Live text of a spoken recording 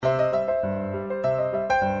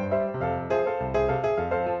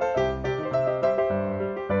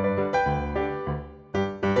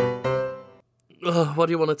What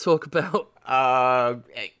do you want to talk about? I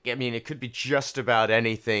mean, it could be just about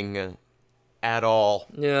anything at all.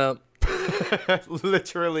 Yeah.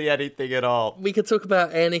 Literally anything at all. We could talk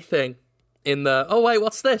about anything in the... Oh, wait,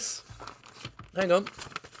 what's this? Hang on.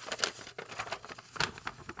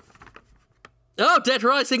 Oh, Dead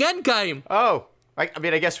Rising Endgame! Oh, I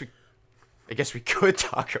guess we could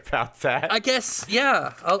talk about that. I guess,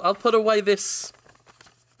 yeah. I'll put away this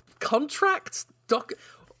contract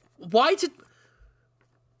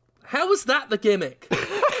How was that the gimmick?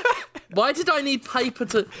 Why did I need paper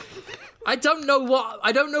to... I don't know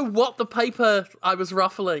what the paper I was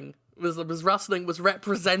rustling was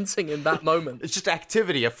representing in that moment. It's just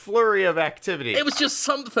activity, a flurry of activity. It was just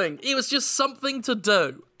something. It was just something to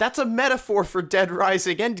do. That's a metaphor for Dead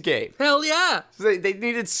Rising Endgame. Hell yeah. So they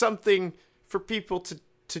needed something for people to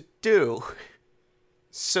do.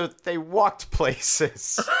 So they walked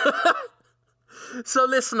places. So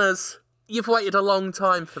listeners, you've waited a long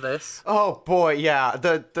time for this. Oh boy, yeah.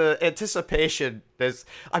 The anticipation is,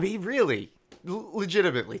 I mean, really,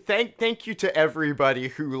 legitimately, thank you to everybody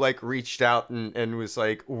who like reached out and was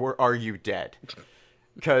like, are you dead?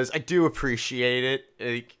 Because I do appreciate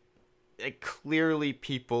it. Clearly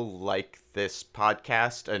people like this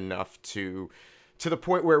podcast enough to the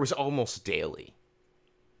point where it was almost daily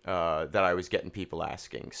that I was getting people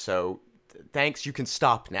asking. So thanks, you can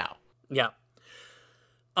stop now. Yeah.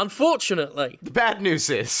 Unfortunately, the bad news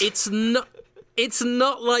is it's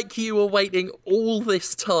not like you were waiting all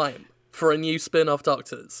this time for a new spin-off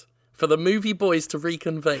Doctors, for the movie boys to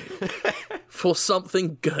reconvene for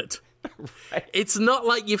something good. Right. It's not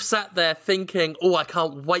like you've sat there thinking, oh, I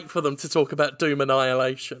can't wait for them to talk about Doom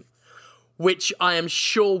Annihilation, which I am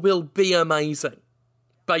sure will be amazing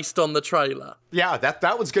based on the trailer. Yeah, that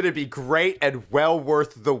one's going to be great and well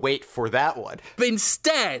worth the wait for that one. But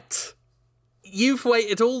instead, you've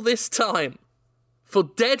waited all this time for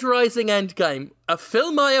Dead Rising Endgame, a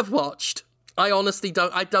film I have watched. I honestly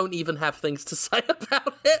don't even have things to say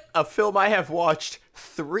about it. A film I have watched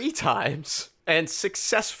 3 times and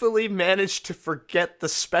successfully managed to forget the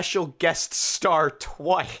special guest star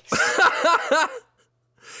twice.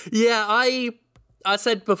 Yeah, I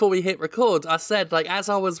said before we hit record, I said, like, as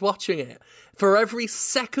I was watching it, for every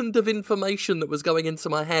second of information that was going into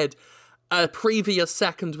my head, a previous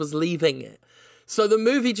second was leaving it. So the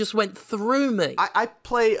movie just went through me. I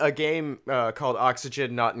play a game called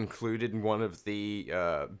Oxygen Not Included, and one of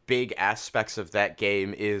the big aspects of that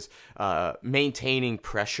game is maintaining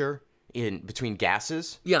pressure in between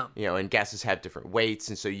gases. Yeah. You know, and gases have different weights,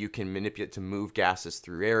 and so you can manipulate to move gases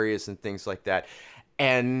through areas and things like that.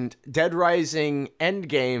 And Dead Rising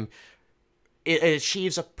Endgame, it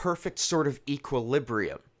achieves a perfect sort of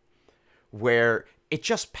equilibrium where it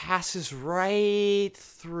just passes right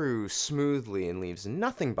through smoothly and leaves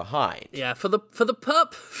nothing behind. Yeah, for the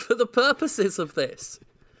purposes of this,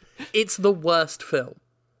 it's the worst film.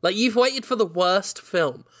 Like, you've waited for the worst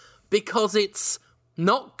film because it's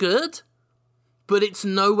not good, but it's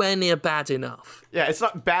nowhere near bad enough. Yeah, it's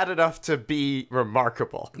not bad enough to be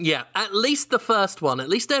remarkable. Yeah, at least the first one, at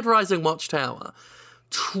least Dead Rising Watchtower,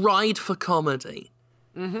 tried for comedy.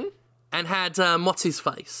 Mm-hmm. And had, what's his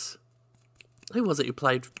face? Who was it who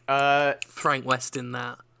played Frank West in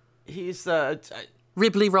that? He's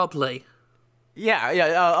Ribley Robley. Yeah.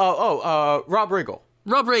 Rob Riggle.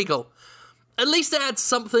 Rob Riggle. At least it had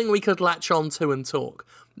something we could latch onto and talk.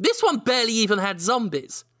 This one barely even had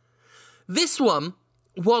zombies. This one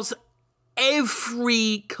was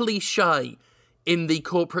every cliche in the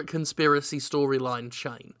corporate conspiracy storyline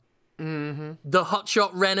chain. Mm-hmm. The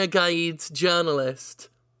hotshot renegade journalist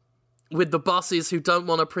with the bosses who don't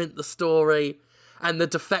want to print the story, and the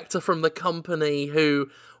defector from the company who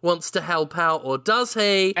wants to help out, or does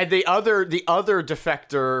he? And the other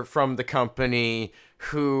defector from the company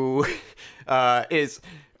who is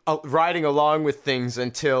riding along with things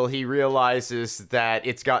until he realizes that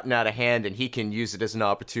it's gotten out of hand and he can use it as an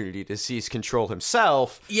opportunity to seize control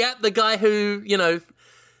himself. Yeah, the guy who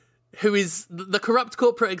is the corrupt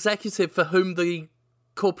corporate executive for whom the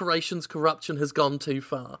corporation's corruption has gone too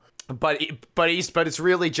far. But it's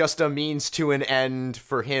really just a means to an end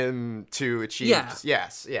for him to achieve. Yeah.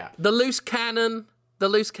 Yes, yeah. The loose cannon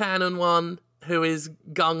one who is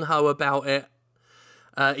gung ho about it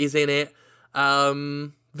is in it.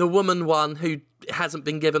 The woman one who hasn't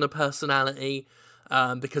been given a personality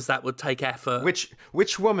because that would take effort.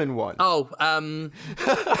 Which woman one? Oh,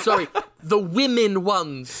 sorry, the women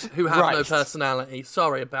ones who have no personality.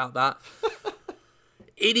 Sorry about that.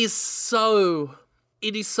 It is so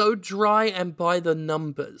dry and by the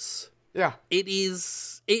numbers. Yeah.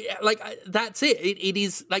 That's it. It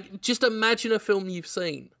is like, just imagine a film you've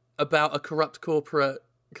seen about a corrupt corporate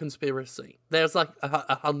conspiracy. There's like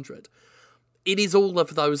 100. It is all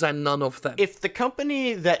of those and none of them. If the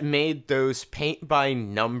company that made those paint by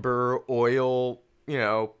number oil,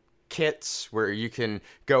 kits where you can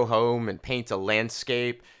go home and paint a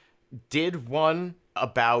landscape, did one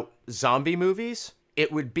about zombie movies,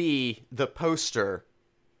 it would be the poster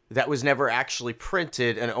that was never actually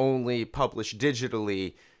printed and only published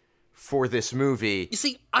digitally for this movie. You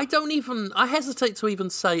see, I hesitate to even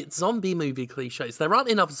say it's zombie movie cliches. There aren't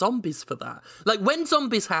enough zombies for that. Like, when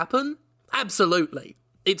zombies happen, absolutely.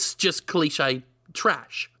 It's just cliche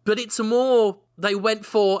trash. But it's more, they went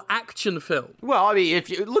for action film. Well, I mean, if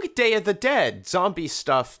you look at Day of the Dead, zombie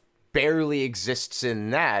stuff barely exists in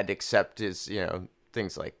that, except as,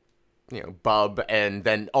 things like, Bub, and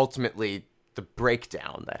then ultimately the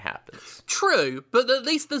breakdown that happens. True, but at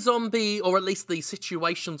least the zombie, or at least the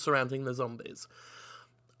situation surrounding the zombies,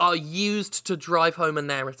 are used to drive home a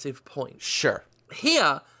narrative point. Sure.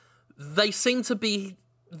 Here, they seem to be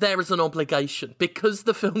there as an obligation. Because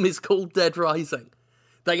the film is called Dead Rising,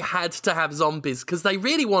 they had to have zombies, because they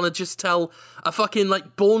really want to just tell a fucking,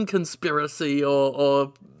 like, Bourne conspiracy,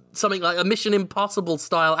 or something like a Mission Impossible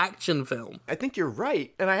style action film. I think you're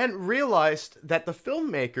right, and I hadn't realized that the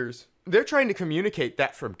filmmakers, they're trying to communicate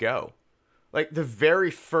that from go. Like, the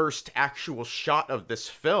very first actual shot of this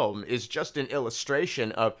film is just an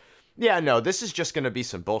illustration of, this is just going to be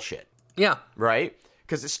some bullshit. Yeah. Right?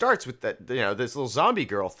 Because it starts with that, this little zombie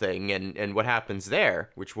girl thing and what happens there,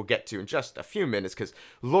 which we'll get to in just a few minutes, because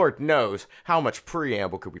Lord knows how much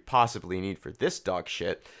preamble could we possibly need for this dog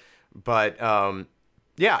shit. But,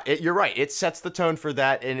 you're right. It sets the tone for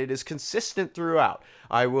that, and it is consistent throughout.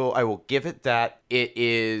 I will give it that. It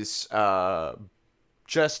is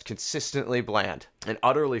just consistently bland and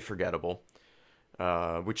utterly forgettable,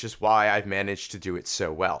 which is why I've managed to do it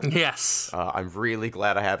so well. Yes. I'm really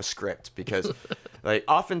glad I have a script, because like,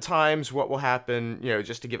 oftentimes what will happen,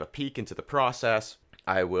 just to give a peek into the process,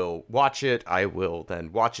 I will watch it, I will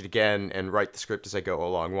then watch it again and write the script as I go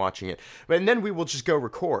along watching it. And then we will just go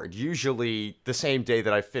record, usually the same day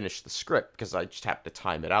that I finish the script, because I just happen to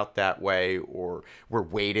time it out that way, or we're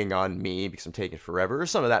waiting on me because I'm taking forever, or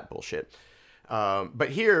some of that bullshit. But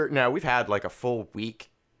here, now, we've had like a full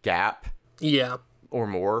week gap. Yeah. Or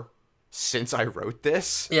more since I wrote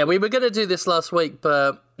this. Yeah, we were going to do this last week,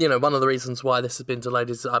 but, one of the reasons why this has been delayed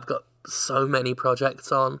is that I've got so many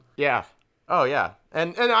projects on. Yeah. Oh, yeah.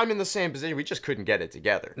 And I'm in the same position. We just couldn't get it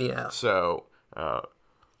together. Yeah. So, I'm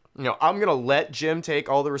going to let Jim take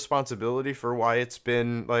all the responsibility for why it's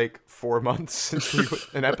been, like, 4 months since we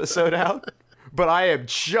put an episode out. But I am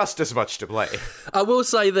just as much to blame. I will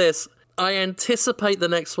say this. I anticipate the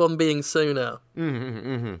next one being sooner.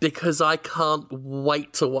 Because I can't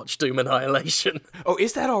wait to watch Doom Annihilation. Oh,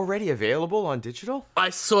 is that already available on digital? I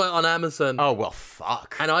saw it on Amazon. Oh, well,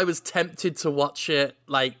 fuck. And I was tempted to watch it,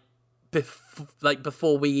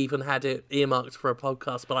 before we even had it earmarked for a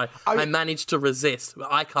podcast, but I managed to resist.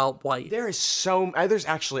 I can't wait. There's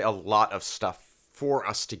actually a lot of stuff for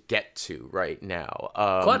us to get to right now.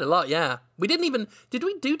 Quite a lot, yeah. Did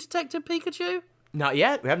we do Detective Pikachu? Not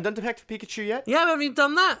yet. We haven't done Detective Pikachu yet. Yeah, we haven't even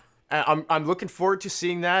done that. I'm looking forward to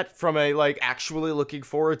seeing that from actually looking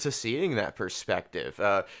forward to seeing that perspective.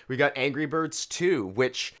 We got Angry Birds 2,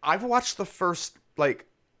 which I've watched the first,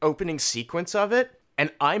 opening sequence of it,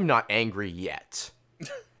 and I'm not angry yet.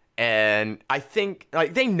 And I think,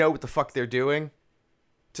 they know what the fuck they're doing,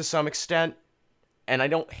 to some extent, and I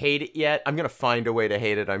don't hate it yet. I'm gonna find a way to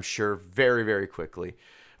hate it, I'm sure, very, very quickly.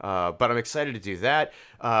 But I'm excited to do that.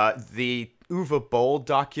 The Uwe Boll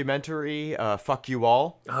documentary, Fuck You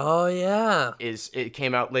All. Oh, yeah. It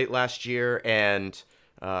came out late last year, and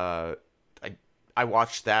I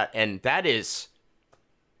watched that, and that is,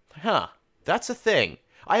 that's a thing.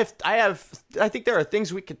 I think there are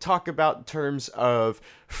things we could talk about in terms of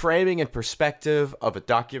framing and perspective of a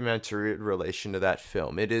documentary in relation to that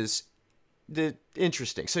film. It is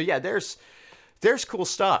interesting. So yeah, there's cool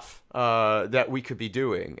stuff that we could be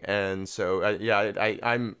doing, and so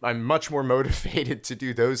I'm much more motivated to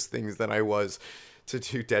do those things than I was to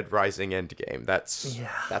do Dead Rising Endgame.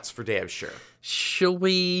 That's for damn sure. Shall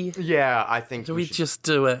we? Yeah, I think. Do we just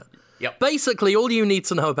do it? Yep. Basically, all you need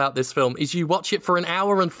to know about this film is you watch it for an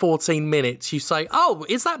hour and 14 minutes. You say, "Oh,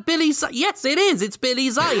 is that Billy Zane?" Yes, it is. It's Billy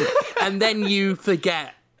Zane, and then you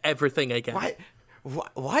forget everything again.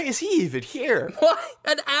 Why is he even here? What?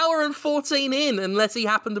 An hour and 14 in, unless he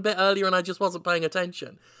happened a bit earlier and I just wasn't paying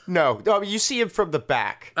attention. No, you see him from the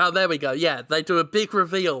back. Oh, there we go. Yeah, they do a big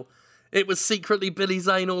reveal. It was secretly Billy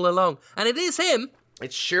Zane all along. And it is him.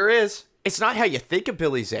 It sure is. It's not how you think of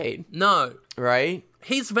Billy Zane. No. Right?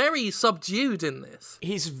 He's very subdued in this.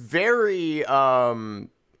 He's very, perv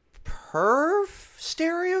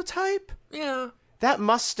stereotype? Yeah. That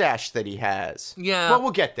mustache that he has. Yeah. Well,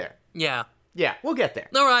 we'll get there. Yeah. Yeah, we'll get there.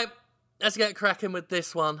 All right. Let's get cracking with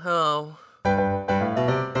this one. Oh.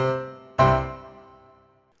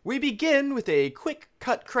 We begin with a quick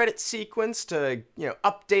cut credit sequence to,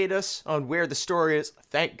 update us on where the story is.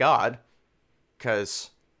 Thank God.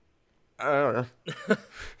 Because, I don't know.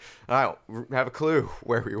 I don't have a clue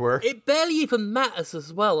where we were. It barely even matters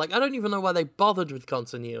as well. Like, I don't even know why they bothered with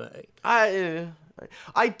continuity. I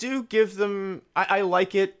do give them... I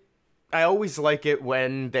like it. I always like it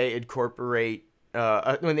when they incorporate...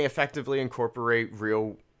 when they effectively incorporate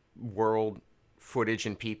real world footage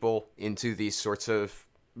and people into these sorts of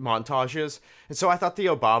montages. And so I thought the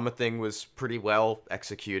Obama thing was pretty well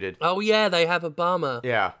executed. Oh, yeah, they have Obama.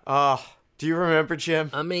 Yeah. Do you remember, Jim?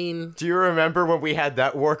 I mean... Do you remember when we had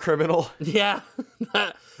that war criminal? Yeah,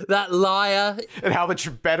 that liar. And how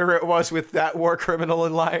much better it was with that war criminal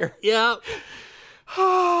and liar? Yeah.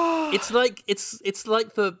 It's like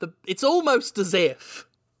it's almost as if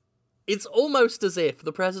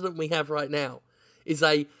the president we have right now is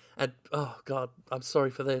oh God, I'm sorry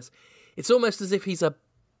for this. It's almost as if he's a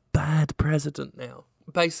bad president now.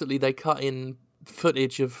 Basically, they cut in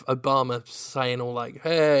footage of Obama saying all like,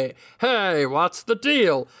 hey, what's the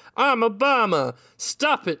deal? I'm Obama.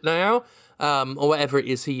 Stop it now. Or whatever it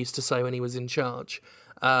is he used to say when he was in charge.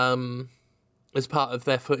 As part of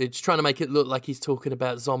their footage, trying to make it look like he's talking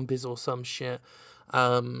about zombies or some shit.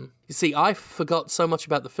 You see, I forgot so much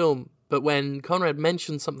about the film, but when Conrad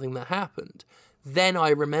mentioned something that happened, then I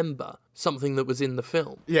remember something that was in the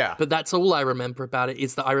film. Yeah. But that's all I remember about it,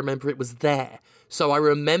 is that I remember it was there. So I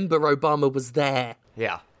remember Obama was there.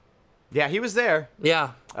 Yeah. Yeah, he was there.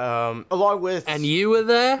 Yeah. Along with... And you were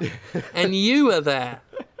there? And you were there.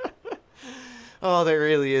 Oh, there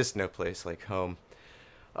really is no place like home.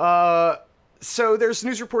 So there's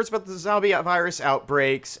news reports about the zombie virus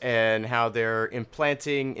outbreaks and how they're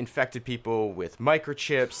implanting infected people with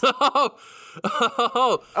microchips.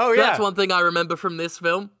 Oh, yeah. That's one thing I remember from this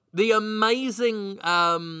film. The amazing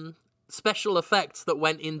special effects that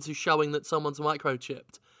went into showing that someone's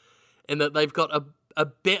microchipped. In that they've got a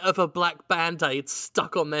bit of a black Band-Aid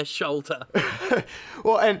stuck on their shoulder.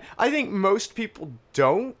 Well, and I think most people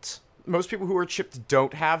don't. Most people who are chipped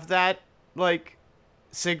don't have that,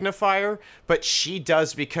 signifier, but she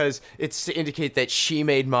does because it's to indicate that she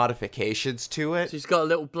made modifications to it. She's got a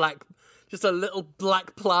little black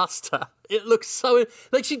plaster. It looks so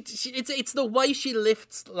it's the way she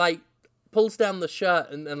lifts, pulls down the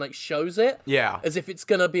shirt and shows it. Yeah. As if it's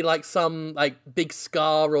gonna be some big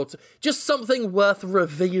scar or just something worth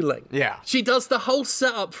revealing. Yeah. She does the whole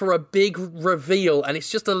setup for a big reveal, and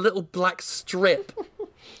it's just a little black strip.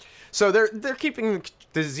 So they're keeping the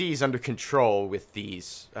disease under control with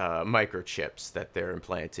these microchips that they're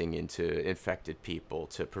implanting into infected people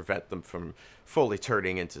to prevent them from fully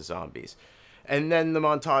turning into zombies. And then the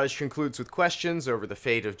montage concludes with questions over the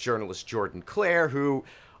fate of journalist Jordan Clare, who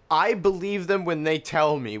I believe them when they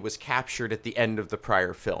tell me was captured at the end of the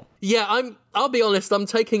prior film. Yeah, I'll be honest, I'm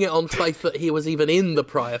taking it on faith that he was even in the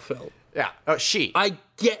prior film. Yeah, she.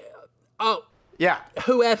 Yeah,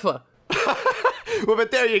 whoever. Well,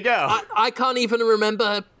 but there you go. I can't even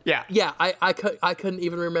remember. Yeah. Yeah, I couldn't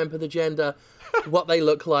even remember the gender, what they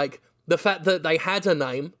look like. The fact that they had a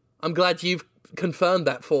name. I'm glad you've confirmed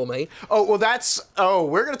that for me. Oh, well,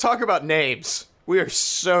 we're going to talk about names. We are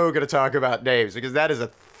so going to talk about names because that is a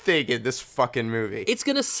thing in this fucking movie. It's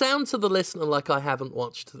going to sound to the listener like I haven't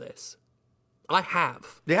watched this. I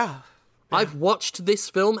have. Yeah. I've watched this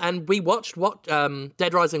film, and we watched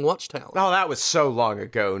Dead Rising Watchtower. Oh, that was so long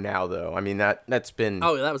ago now, though. I mean, that's been...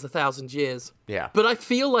 Oh, that was 1,000 years. Yeah. But I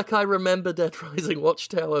feel like I remember Dead Rising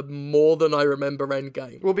Watchtower more than I remember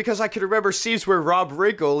Endgame. Well, because I could remember scenes where Rob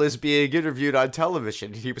Riggle is being interviewed on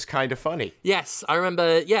television. He was kind of funny. Yes, I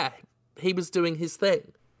remember, he was doing his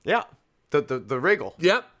thing. Yeah, the Riggle.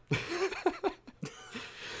 Yep.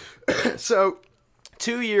 So,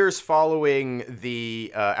 2 years following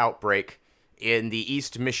the outbreak in the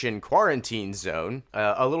East Mission quarantine zone,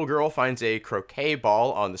 a little girl finds a croquet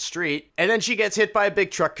ball on the street, and then she gets hit by a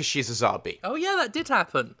big truck because she's a zombie. Oh yeah, that did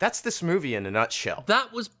happen. That's this movie in a nutshell.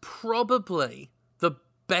 That was probably the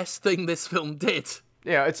best thing this film did.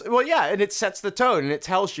 Yeah, and it sets the tone, and it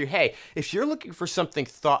tells you, hey, if you're looking for something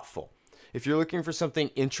thoughtful, if you're looking for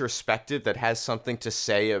something introspective that has something to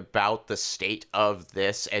say about the state of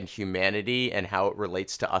this and humanity and how it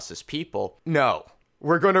relates to us as people, no.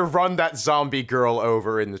 We're going to run that zombie girl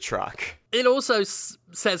over in the truck. It also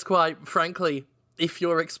says, quite frankly, if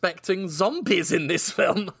you're expecting zombies in this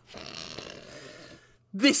film.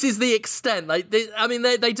 this is the extent. Like,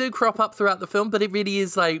 they do crop up throughout the film, but it really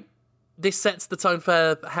is like, this sets the tone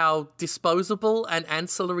for how disposable and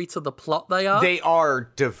ancillary to the plot they are. They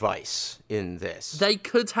are device in this. They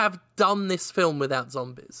could have done this film without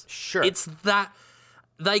zombies. Sure. It's that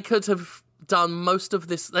they could have done most of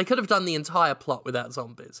this. They could have done the entire plot without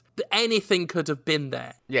zombies. Anything could have been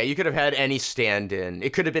there. Yeah, you could have had any stand-in.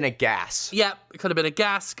 It could have been a gas. Yeah, it could have been a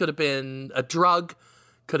gas, could have been a drug,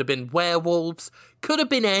 could have been werewolves, could have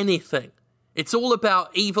been anything. It's all about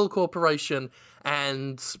evil corporation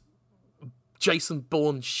and Jason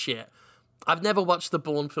Bourne shit. I've never watched the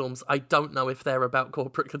Bourne films. I don't know if they're about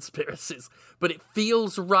corporate conspiracies, but it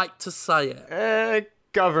feels right to say it.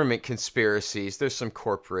 Government conspiracies. There's some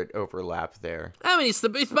corporate overlap there. I mean, it's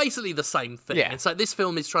basically the same thing. Yeah. It's like this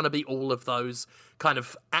film is trying to be all of those kind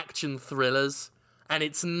of action thrillers, and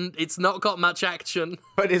it's not got much action.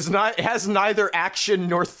 But it has neither action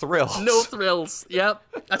nor thrills. No thrills, yep.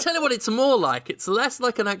 I tell you what it's more like. It's less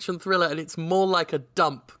like an action thriller, and it's more like a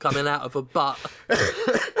dump coming out of a butt.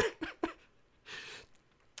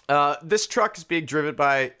 This truck is being driven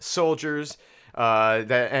by soldiers,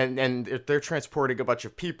 and they're transporting a bunch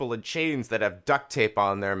of people in chains that have duct tape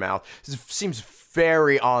on their mouth. This seems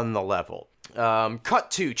very on the level.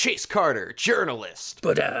 Cut to Chase Carter, journalist,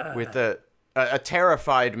 with a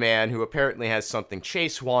terrified man who apparently has something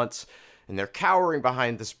Chase wants, and they're cowering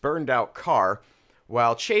behind this burned-out car,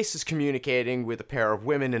 while Chase is communicating with a pair of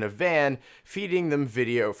women in a van, feeding them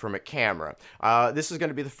video from a camera. This is going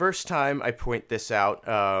to be the first time I point this out,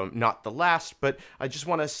 not the last, but I just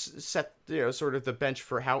want to set sort of the bench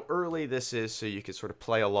for how early this is so you can sort of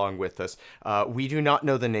play along with us. We do not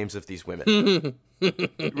know the names of these women.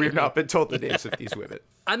 We've not been told the names of these women.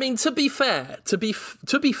 I mean, to be fair to the film,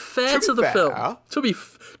 to be fair to the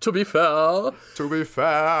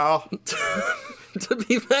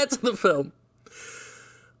film,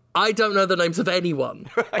 I don't know the names of anyone.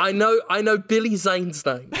 I know Billy Zane's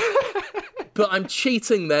name, but I'm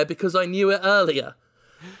cheating there because I knew it earlier.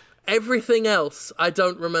 Everything else, I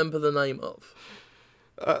don't remember the name of.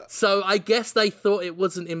 So I guess they thought it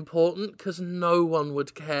wasn't important because no one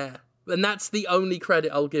would care. And that's the only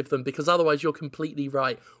credit I'll give them, because otherwise you're completely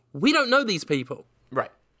right. We don't know these people.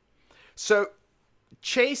 Right. So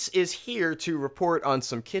Chase is here to report on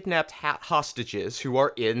some kidnapped hostages who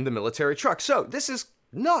are in the military truck. So this is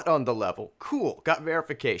not on the level. Cool. Got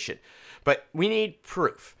verification. But we need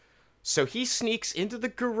proof. So he sneaks into the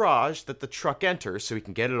garage that the truck enters so he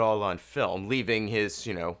can get it all on film, leaving his,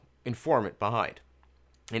 informant behind.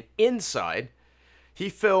 And inside, he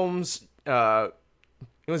films,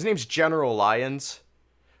 his name's General Lyons,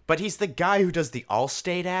 but he's the guy who does the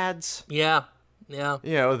Allstate ads. Yeah.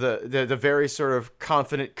 The very sort of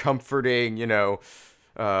confident, comforting,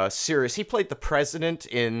 serious. He played the president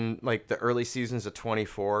in, like, the early seasons of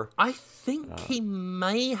 24. I think he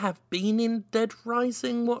may have been in Dead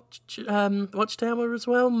Rising Watchtower as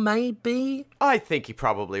well, maybe? I think he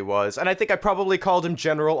probably was, and I think I probably called him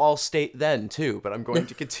General Allstate then, too, but I'm going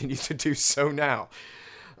to continue to do so now.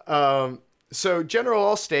 So General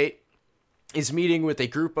Allstate is meeting with a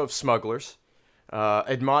group of smugglers,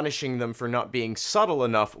 admonishing them for not being subtle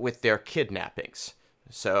enough with their kidnappings.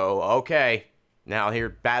 So, okay, now here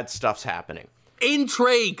bad stuff's happening.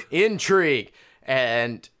 Intrigue!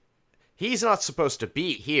 And he's not supposed to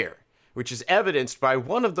be here, which is evidenced by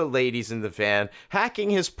one of the ladies in the van hacking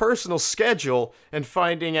his personal schedule and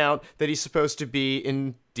finding out that he's supposed to be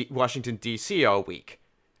in Washington, D.C. all week.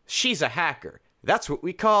 She's a hacker. That's what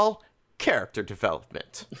we call character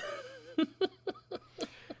development.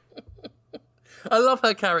 I love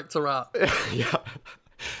her character arc. Yeah.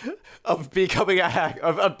 Of becoming a hack,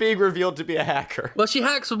 of being revealed to be a hacker. Well, she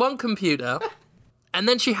hacks one computer, and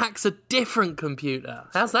then she hacks a different computer.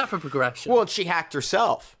 How's that for progression? Well, she hacked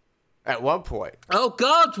herself at one point. Oh,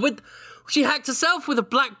 God! She hacked herself with a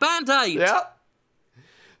black Band-Aid! Yeah.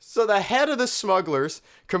 So the head of the smugglers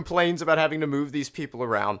complains about having to move these people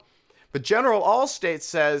around, but General Allstate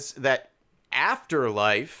says that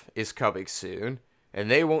Afterlife is coming soon, and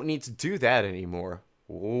they won't need to do that anymore.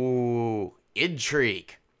 Ooh,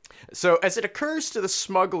 intrigue. So as it occurs to the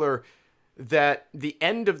smuggler that the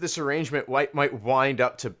end of this arrangement might wind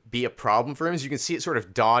up to be a problem for him, as you can see it sort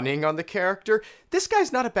of dawning on the character, this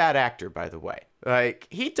guy's not a bad actor, by the way. Like,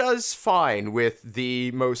 he does fine with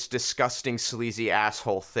the most disgusting, sleazy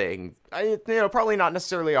asshole thing. Probably not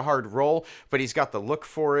necessarily a hard role, but he's got the look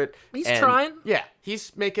for it. He's trying. Yeah,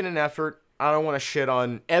 he's making an effort. I don't want to shit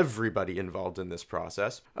on everybody involved in this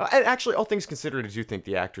process. And actually, all things considered, I do think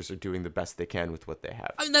the actors are doing the best they can with what they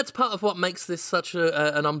have. I mean, that's part of what makes this such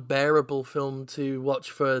an unbearable film to watch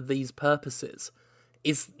for these purposes,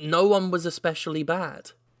 is no one was especially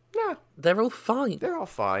bad. Nah, They're all fine. they're all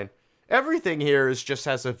fine. Everything here just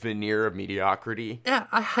has a veneer of mediocrity. Yeah,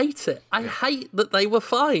 I hate it. I hate that they were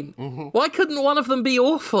fine. Why couldn't one of them be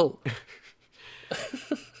awful?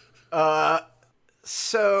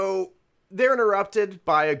 So they're interrupted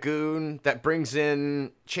by a goon that brings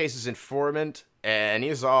in Chase's informant, and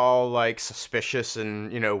he's all like suspicious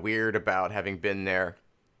and, weird about having been there.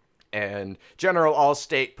 And General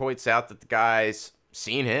Allstate points out that the guy's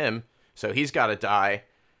seen him, so he's got to die.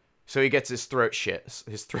 So he gets his throat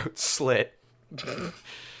slit.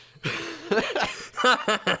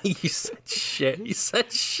 You said shit. You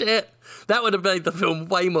said shit. That would have made the film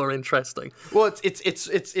way more interesting. Well, it's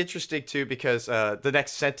interesting too because the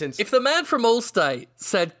next sentence. If the man from Allstate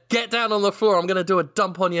said, "Get down on the floor, I'm going to do a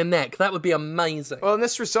dump on your neck," that would be amazing. Well, and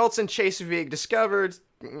this results in Chase being discovered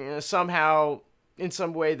somehow in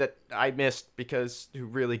some way that I missed because who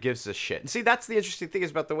really gives a shit? And see, that's the interesting thing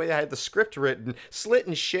is about the way I had the script written. Slit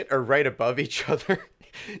and shit are right above each other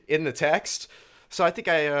in the text. So I think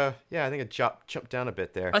I jumped down a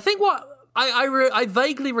bit there. I think what I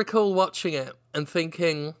vaguely recall watching it and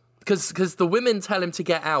thinking, because the women tell him to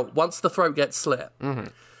get out once the throat gets slit. Mm-hmm.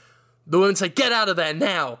 The women say, "Get out of there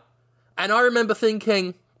now," and I remember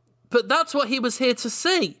thinking, but that's what he was here to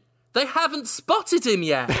see. They haven't spotted him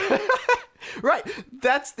yet. Right,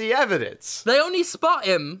 that's the evidence. They only spot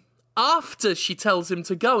him after she tells him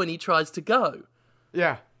to go and he tries to go.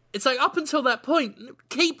 Yeah. It's like, up until that point,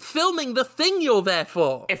 keep filming the thing you're there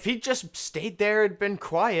for. If he just stayed there and been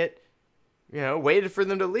quiet, waited for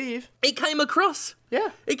them to leave. It came across. Yeah.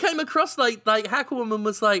 It came across like Hackerwoman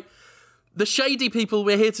was like, the shady people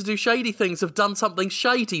we're here to do shady things have done something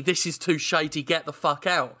shady. This is too shady. Get the fuck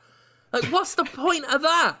out. Like, what's the point of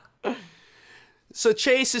that? So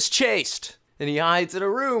Chase is chased, and he hides in a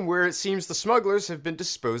room where it seems the smugglers have been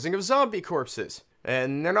disposing of zombie corpses.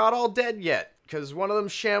 And they're not all dead yet, because one of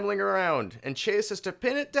them's shambling around, and Chase has to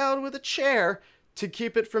pin it down with a chair to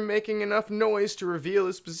keep it from making enough noise to reveal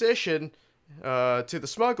his position to the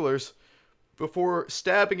smugglers before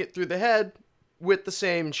stabbing it through the head with the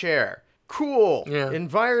same chair. Cool. Yeah.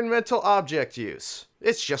 Environmental object use.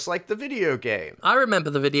 It's just like the video game. I remember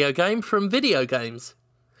the video game from video games.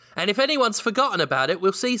 And if anyone's forgotten about it,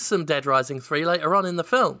 we'll see some Dead Rising 3 later on in the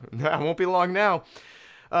film. That won't be long now.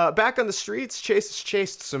 Back on the streets, Chase is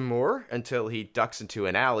chased some more until he ducks into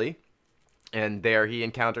an alley. And there he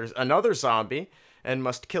encounters another zombie and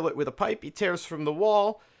must kill it with a pipe he tears from the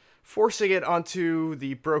wall, forcing it onto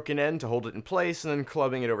the broken end to hold it in place and then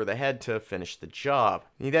clubbing it over the head to finish the job.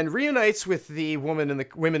 He then reunites with the women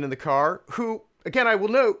in the car, who, again, I will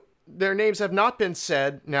note, their names have not been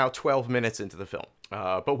said now 12 minutes into the film.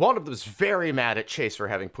 But one of them is very mad at Chase for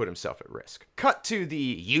having put himself at risk. Cut to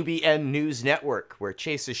the UBN News Network, where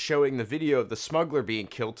Chase is showing the video of the smuggler being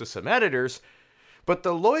killed to some editors, but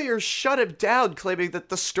the lawyers shut him down, claiming that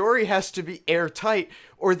the story has to be airtight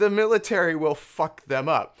or the military will fuck them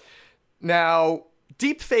up. Now,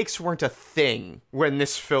 deepfakes weren't a thing when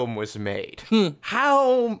this film was made.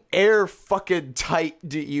 How air-fucking-tight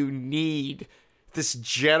do you need this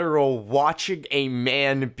general watching a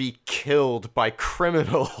man be killed by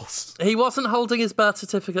criminals? He wasn't holding his birth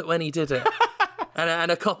certificate when he did it.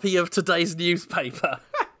 and a copy of today's newspaper.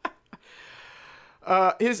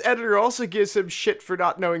 His editor also gives him shit for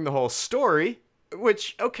not knowing the whole story,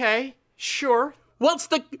 which, okay, sure. What's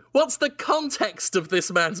the context of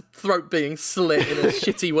this man's throat being slit in a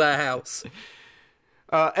shitty warehouse?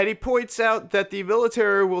 And he points out that the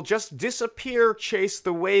military will just disappear Chase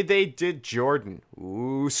the way they did Jordan.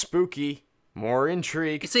 Ooh, spooky. More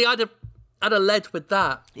intrigue. You see, I'd have led with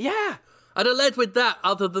that. Yeah. I'd have led with that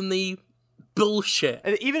other than the bullshit.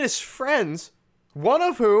 And even his friends, one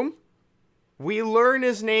of whom we learn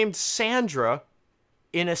is named Sandra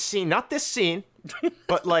in a scene, not this scene,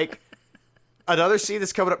 but like another scene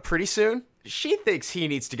that's coming up pretty soon. She thinks he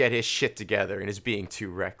needs to get his shit together and is being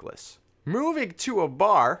too reckless. Moving to a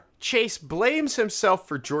bar, Chase blames himself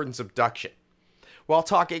for Jordan's abduction, while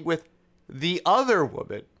talking with the other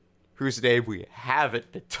woman, whose name we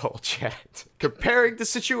haven't been told yet, comparing the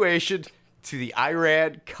situation to the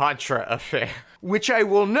Iran-Contra affair, which I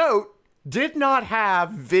will note did not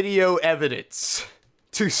have video evidence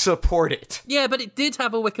to support it. Yeah, but it did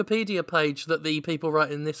have a Wikipedia page that the people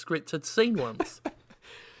writing this script had seen once.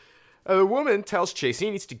 The woman tells Chase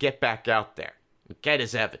he needs to get back out there and get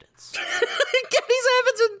his evidence. Get his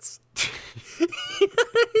evidence!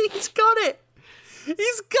 He's got it!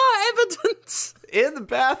 He's got evidence! In the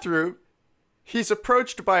bathroom, he's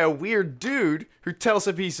approached by a weird dude who tells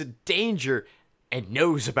him he's in danger and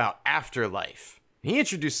knows about afterlife. He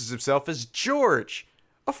introduces himself as George,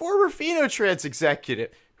 a former Phenotrans executive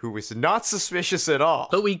who was not suspicious at all.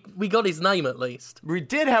 But we got his name at least. We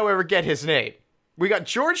did, however, get his name. We got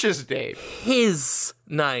George's name. His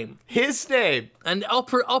name. His name. An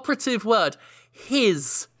operative word.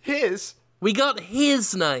 His. His. We got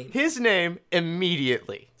his name. His name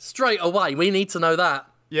immediately. Straight away. We need to know that.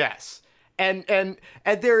 Yes. And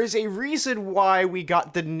there is a reason why we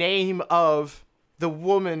got the name of the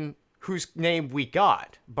woman whose name we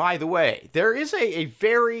got. By the way, there is a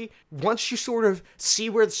very, once you sort of see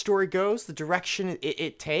where the story goes, the direction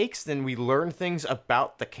it takes, then we learn things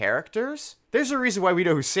about the characters. There's a reason why we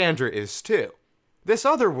know who Sandra is, too. This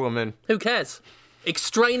other woman... Who cares?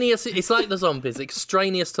 Extraneous, it's like the zombies,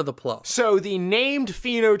 extraneous to the plot. So the named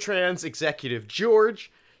Phenotrans executive,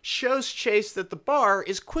 George, shows Chase that the bar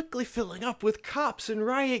is quickly filling up with cops in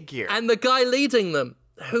riot gear. And the guy leading them,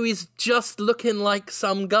 who is just looking like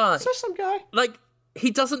some guy. Is there some guy? Like,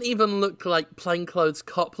 he doesn't even look like plainclothes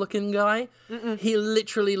cop-looking guy. Mm-mm. He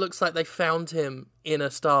literally looks like they found him in a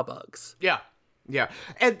Starbucks. Yeah. Yeah.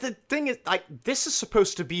 And the thing is, like, this is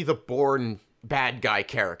supposed to be the Bourne bad guy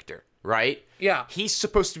character, right? Yeah. He's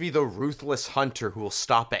supposed to be the ruthless hunter who will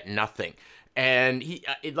stop at nothing. And he,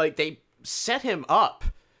 they set him up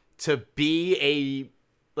to be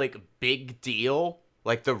a, big deal.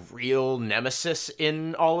 Like the real nemesis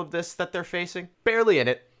in all of this that they're facing. Barely in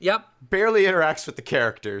it. Yep. Barely interacts with the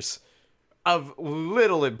characters. Of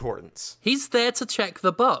little importance. He's there to check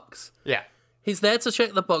the box. Yeah. He's there to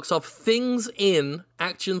check the box of things in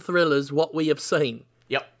action thrillers what we have seen.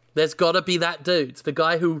 Yep. There's gotta be that dude. The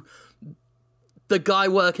guy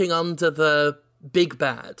working under the big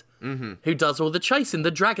bad. Mm-hmm. Who does all the chasing, the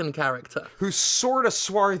dragon character. Who's sort of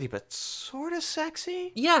swarthy, but sort of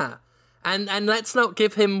sexy? Yeah. And let's not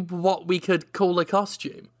give him what we could call a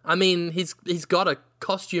costume. I mean, he's got a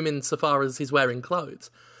costume insofar as he's wearing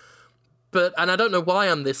clothes. And I don't know why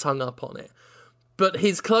I'm this hung up on it. But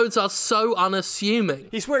his clothes are so unassuming.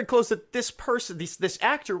 He's wearing clothes that this person, this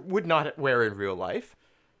actor would not wear in real life.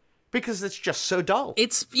 Because it's just so dull.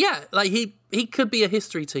 He could be a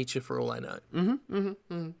history teacher for all I know. Mm-hmm, mm-hmm,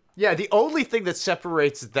 mm-hmm. Yeah, the only thing that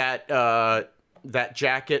separates that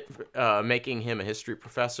jacket, making him a history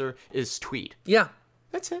professor, is tweed. Yeah.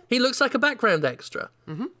 That's it. He looks like a background extra.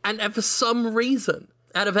 Mm-hmm. And for some reason,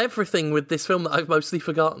 out of everything with this film that I've mostly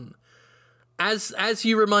forgotten, as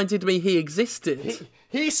you reminded me he existed...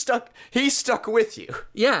 He stuck with you.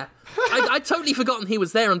 Yeah. I'd totally forgotten he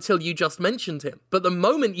was there until you just mentioned him. But the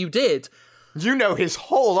moment you did... You know his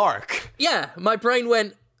whole arc. Yeah, my brain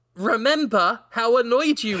went, remember how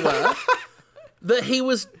annoyed you were that he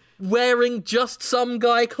was... wearing just some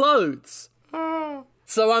guy clothes.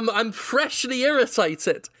 So I'm freshly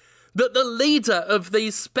irritated that the leader of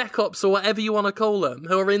these spec ops, or whatever you want to call them,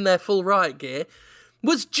 who are in their full riot gear,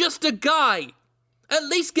 was just a guy. At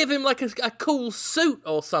least give him like a cool suit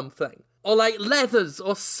or something. Or like leathers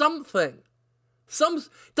or something.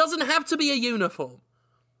 Doesn't have to be a uniform.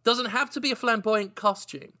 Doesn't have to be a flamboyant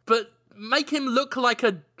costume. But make him look like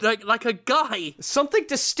a guy. Something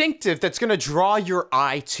distinctive that's going to draw your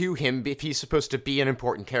eye to him if he's supposed to be an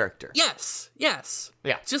important character. Yes. Yeah.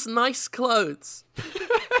 Just nice clothes.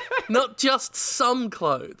 Not just some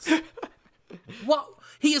clothes. What?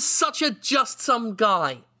 He is such a just some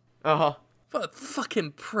guy. Uh-huh. What a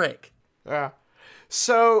fucking prick. Yeah.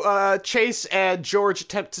 So, Chase and George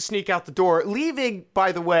attempt to sneak out the door, leaving,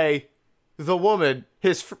 by the way, the woman,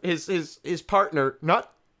 his partner,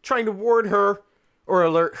 not trying to warn her or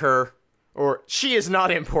alert her, or she is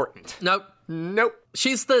not important. Nope.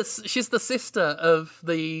 She's the sister of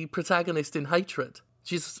the protagonist in Hatred.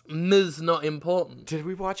 She's Ms. Not Important. Did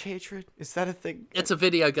we watch Hatred? Is that a thing? It's a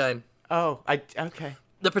video game. Oh, okay.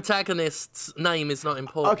 The protagonist's name is not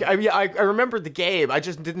important. Okay, I remembered the game. I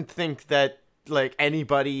just didn't think that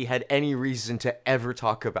anybody had any reason to ever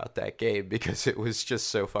talk about that game because it was just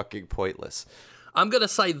so fucking pointless. I'm gonna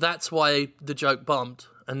say that's why the joke bombed,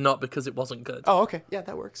 and not because it wasn't good. Oh, okay. Yeah,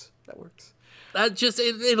 that works.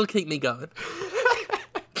 It'll keep me going.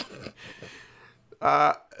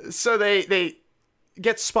 So they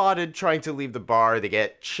get spotted trying to leave the bar. They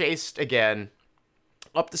get chased again.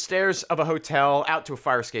 Up the stairs of a hotel, out to a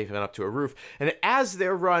fire escape, and up to a roof. And as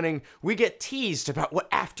they're running, we get teased about what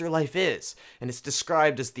afterlife is. And it's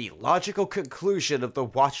described as the logical conclusion of the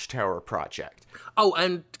Watchtower project. Oh,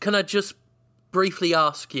 and can I just briefly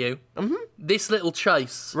ask you, this little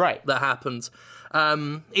chase that happens,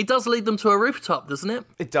 it does lead them to a rooftop, doesn't it?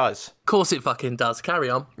 It does. Of course it fucking does. Carry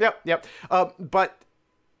on. Yep. But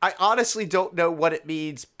I honestly don't know what it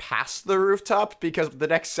means past the rooftop, because the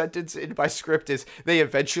next sentence in my script is they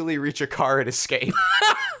eventually reach a car and escape.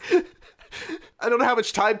 I don't know how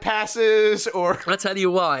much time passes, or... I tell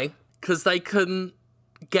you why. Because they couldn't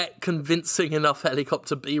get convincing enough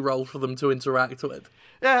helicopter B-roll for them to interact with.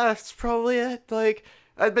 Yeah, that's probably it. Like,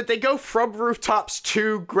 but they go from rooftops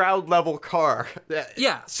to ground level car.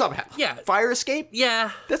 Yeah. Somehow. Yeah. Fire escape?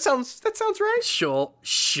 Yeah. That sounds right. Sure.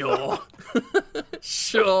 Sure.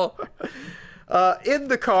 In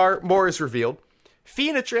the car, more is revealed.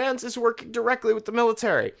 Phoenatrans is working directly with the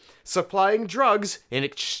military, supplying drugs in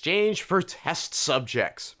exchange for test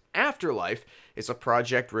subjects. Afterlife is a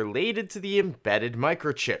project related to the embedded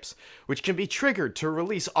microchips, which can be triggered to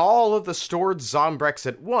release all of the stored Zombrex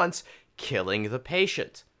at once, killing the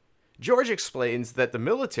patient. George explains that the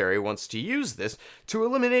military wants to use this to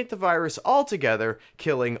eliminate the virus altogether,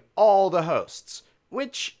 killing all the hosts.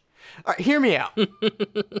 Which, hear me out.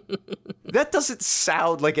 That doesn't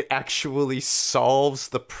sound like it actually solves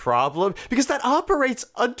the problem, because that operates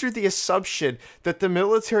under the assumption that the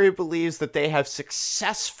military believes that they have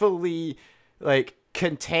successfully,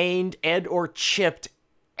 contained and or chipped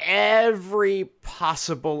every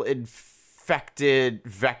possible infected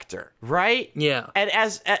vector, right? Yeah. And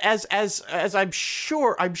as I'm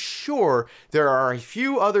sure there are a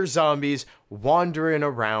few other zombies wandering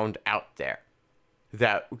around out there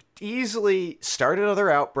that easily start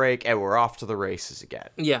another outbreak and we're off to the races again.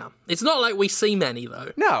 Yeah. It's not like we see many,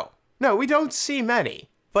 though. No, we don't see many.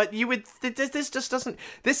 But you would, this just doesn't,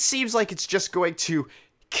 this seems like it's just going to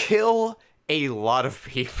kill a lot of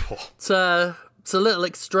people. It's a little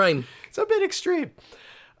extreme. It's a bit extreme.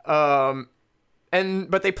 But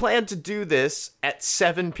they plan to do this at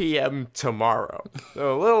 7 p.m. tomorrow.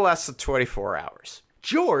 So a little less than 24 hours.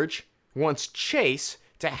 George wants Chase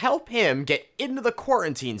to help him get into the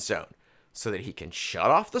quarantine zone so that he can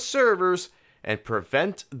shut off the servers and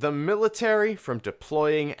prevent the military from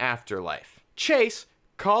deploying Afterlife. Chase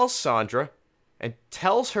calls Sandra and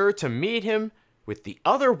tells her to meet him with the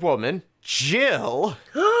other woman, Jill,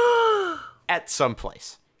 at some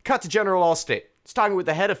place. Cut to General Allstate. He's talking with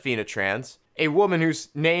the head of Phoenatrans, a woman whose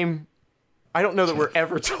name I don't know that we're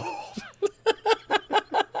ever told.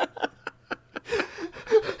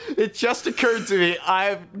 It just occurred to me,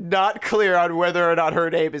 I'm not clear on whether or not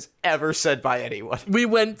her name is ever said by anyone. We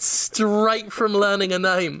went straight from learning a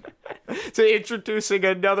name to introducing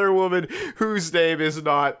another woman whose name is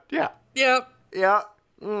not. Yeah.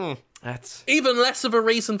 That's even less of a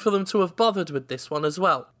reason for them to have bothered with this one as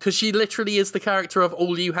well, because she literally is the character of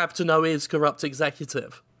All You Have to Know Is Corrupt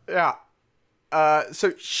Executive. Yeah.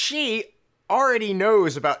 So she already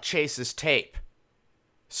knows about Chase's tape.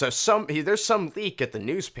 So there's some leak at the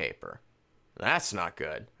newspaper. That's not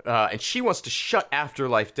good. And she wants to shut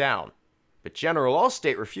Afterlife down. But General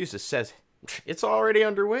Allstate refuses, says, it's already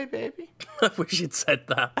underway, baby. I wish he'd said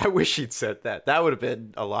that. I wish he'd said that. That would have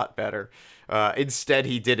been a lot better. Instead,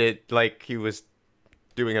 he did it like he was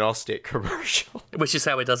doing an Allstate commercial. Which is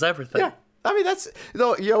how he does everything. Yeah. I mean,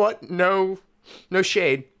 though, you know what? No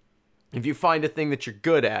shade. If you find a thing that you're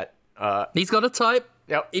good at. He's got a type.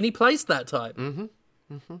 Yep. And he plays that type.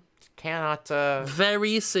 Cannot,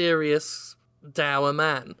 Very serious, dour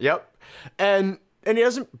man. Yep. And he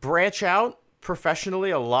doesn't branch out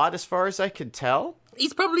professionally a lot as far as I can tell.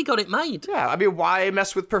 He's probably got it made. Yeah, I mean, why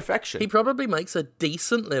mess with perfection? He probably makes a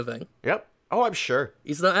decent living. Yep. Oh, I'm sure.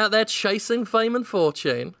 He's not out there chasing fame and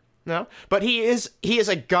fortune. No. But he is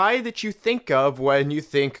a guy that you think of when you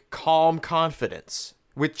think calm confidence,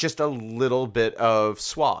 with just a little bit of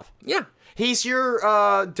suave. Yeah. He's your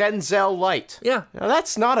Denzel Light. Yeah. Now,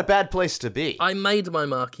 that's not a bad place to be. I made my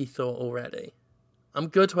marquee thought already. I'm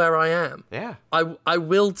good where I am. Yeah. I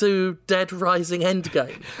will do Dead Rising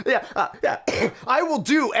Endgame. Yeah. I will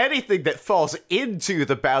do anything that falls into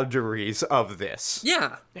the boundaries of this.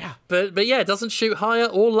 Yeah. Yeah. But yeah, it doesn't shoot higher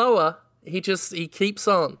or lower. He keeps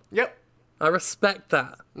on. Yep. I respect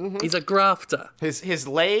that. Mm-hmm. He's a grafter. His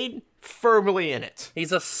lane firmly in it.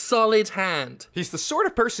 He's a solid hand. He's the sort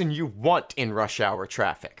of person you want in rush hour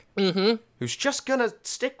traffic. Mm-hmm. Who's just gonna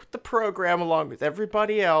stick with the program along with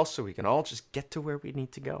everybody else so we can all just get to where we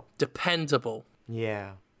need to go. Dependable.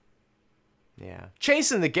 Yeah.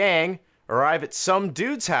 Chase and the gang arrive at some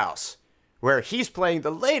dude's house, where he's playing the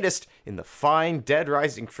latest in the fine Dead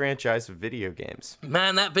Rising franchise of video games.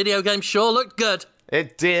 Man, that video game sure looked good.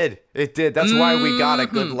 It did. That's why we got a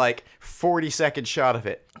good, 40-second shot of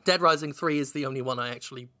it. Dead Rising 3 is the only one I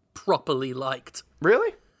actually properly liked.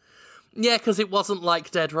 Really? Yeah, because it wasn't like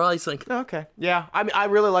Dead Rising. Okay. Yeah, I mean, I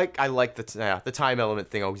like the time element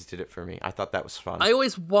thing always did it for me. I thought that was fun. I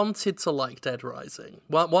always wanted to like Dead Rising,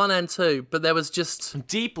 1 and 2, but there was just...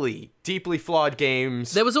 Deeply flawed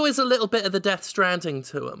games. There was always a little bit of the Death Stranding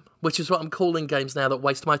to them, which is what I'm calling games now that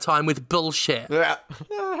waste my time with bullshit. Yeah.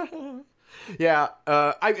 Yeah,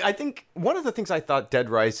 I think one of the things I thought Dead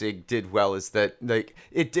Rising did well is that like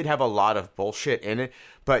it did have a lot of bullshit in it,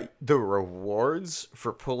 but the rewards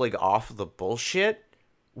for pulling off the bullshit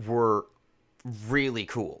were really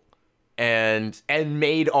cool, and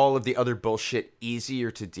made all of the other bullshit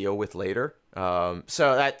easier to deal with later.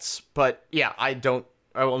 But yeah,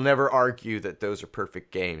 I will never argue that those are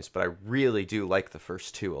perfect games, but I really do like the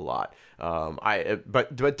first two a lot.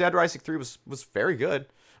 But Dead Rising 3 was very good.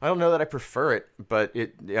 I don't know that I prefer it, but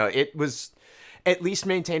it was at least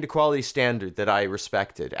maintained a quality standard that I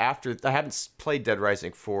respected. After I haven't played Dead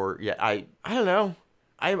Rising 4 yet, I don't know.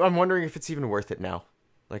 I'm wondering if it's even worth it now.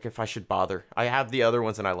 Like if I should bother. I have the other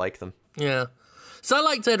ones and I like them. Yeah. So I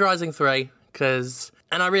like Dead Rising 3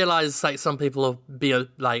 and I realize like some people will be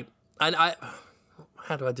like, and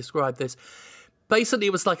how do I describe this? Basically,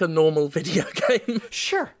 it was like a normal video game.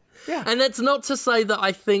 Sure. Yeah. And that's not to say that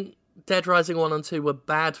I think Dead Rising 1 and 2 were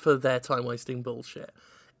bad for their time-wasting bullshit.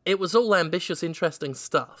 It was all ambitious, interesting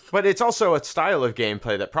stuff. But it's also a style of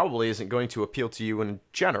gameplay that probably isn't going to appeal to you in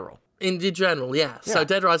general. In general, yeah. So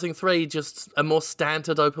Dead Rising 3, just a more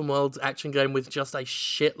standard open-world action game with just a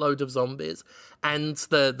shitload of zombies and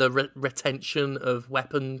the retention of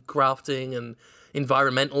weapon crafting and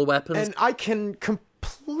environmental weapons. And I can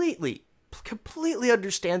completely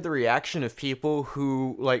understand the reaction of people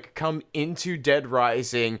who like come into Dead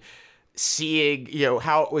Rising seeing,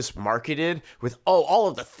 how it was marketed with all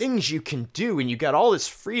of the things you can do, and you got all this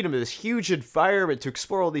freedom, this huge environment to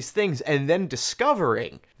explore all these things, and then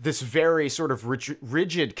discovering this very sort of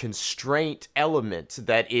rigid constraint element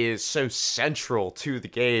that is so central to the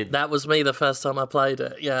game. That was me the first time I played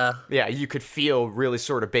it, yeah. Yeah, you could feel really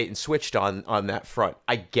sort of bait and switched on that front.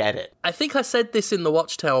 I get it. I think I said this in the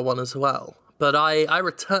Watchtower one as well, but I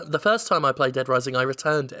returned the first time I played Dead Rising, I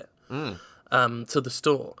returned it. To the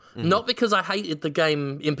store. Mm-hmm. Not because I hated the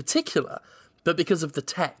game in particular, but because of the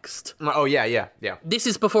text. Oh, yeah. This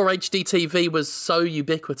is before HDTV was so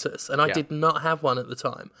ubiquitous, and I did not have one at the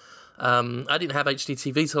time. I didn't have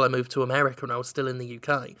HDTV till I moved to America, and I was still in the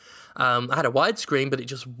UK. I had a widescreen, but it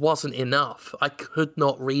just wasn't enough. I could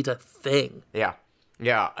not read a thing. Yeah.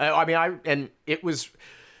 I mean, it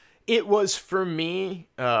was for me,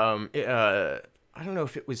 I don't know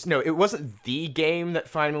if it was... No, it wasn't the game that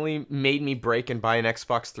finally made me break and buy an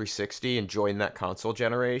Xbox 360 and join that console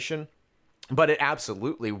generation. But it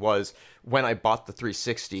absolutely was, when I bought the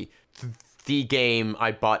 360, the game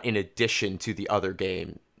I bought in addition to the other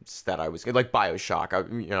games that I was... Like BioShock.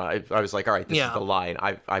 I was like, all right, this is the line.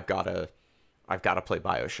 I've got to play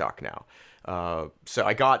BioShock now. So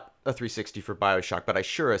I got a 360 for BioShock, but I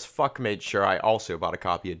sure as fuck made sure I also bought a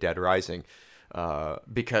copy of Dead Rising.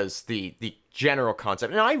 Because the general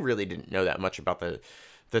concept, and I really didn't know that much about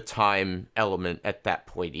the time element at that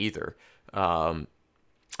point either. I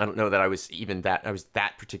don't know that I was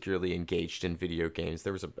that particularly engaged in video games.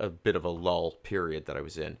 There was a bit of a lull period that I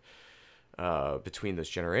was in between those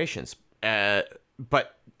generations.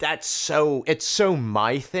 But it's so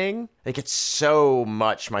my thing. Like, it's so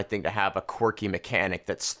much my thing to have a quirky mechanic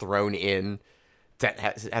that's thrown in that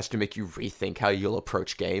has to make you rethink how you'll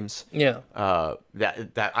approach games. Yeah.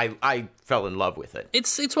 That I fell in love with it.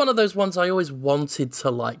 It's one of those ones I always wanted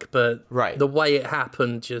to like, but the way it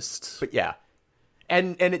happened just... But yeah.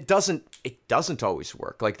 And it doesn't always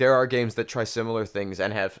work. Like, there are games that try similar things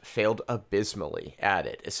and have failed abysmally at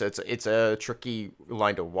it. So it's a tricky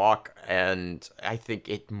line to walk, and I think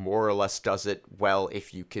it more or less does it well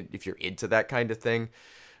if you're into that kind of thing.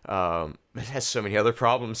 It has so many other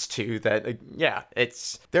problems too that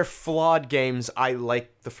they're flawed games. I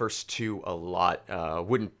like the first two a lot.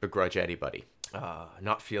 Wouldn't begrudge anybody.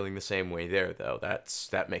 Not feeling the same way there though.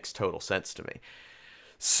 That makes total sense to me.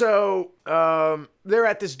 So they're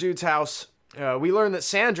at this dude's house. We learn that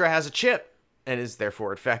Sandra has a chip and is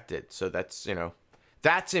therefore infected. So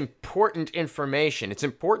that's important information. It's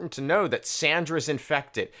important to know that Sandra's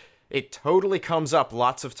infected. It totally comes up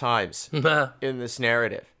lots of times in this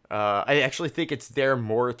narrative. I actually think it's there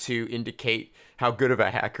more to indicate how good of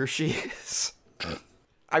a hacker she is.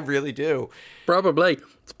 I really do. Probably.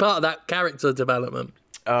 It's part of that character development.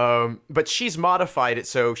 But she's modified it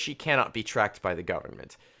so she cannot be tracked by the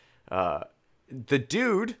government. The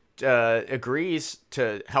dude agrees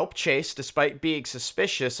to help Chase despite being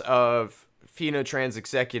suspicious of Phenotrans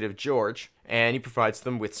executive George, and he provides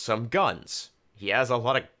them with some guns. He has a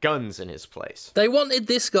lot of guns in his place. They wanted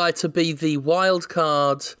this guy to be the wild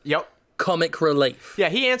card comic relief. Yeah,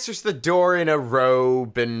 he answers the door in a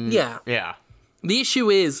robe and... Yeah. The issue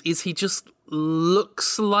is he just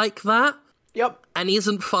looks like that. Yep. and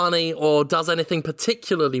isn't funny or does anything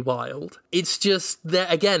particularly wild. It's just,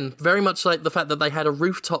 again, very much like the fact that they had a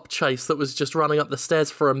rooftop chase that was just running up the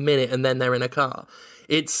stairs for a minute and then they're in a car.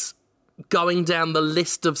 It's going down the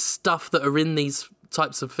list of stuff that are in these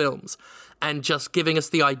types of films and just giving us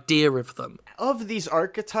the idea of them. Of these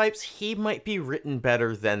archetypes, he might be written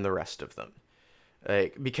better than the rest of them.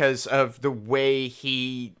 Because of the way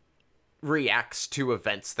he reacts to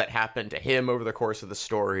events that happen to him over the course of the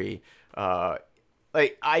story. There's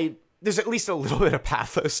at least a little bit of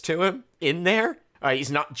pathos to him in there.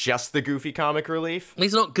 He's not just the goofy comic relief.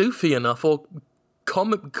 He's not goofy enough or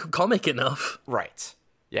comic enough. Right.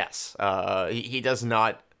 Yes. He does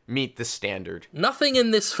not meet the standard. Nothing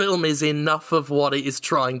in this film is enough of what it is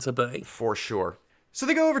trying to be. For sure. So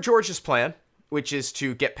they go over George's plan, which is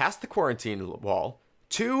to get past the quarantine wall,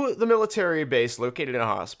 to the military base located in a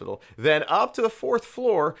hospital, then up to the 4th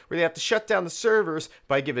floor where they have to shut down the servers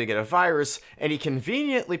by giving it a virus, and he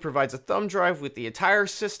conveniently provides a thumb drive with the entire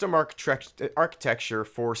system architecture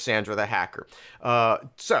for Sandra the hacker.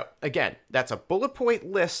 So, again, that's a bullet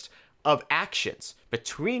point list of actions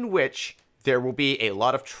between which there will be a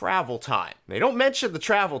lot of travel time. They don't mention the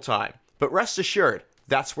travel time, but rest assured,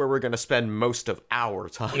 that's where we're going to spend most of our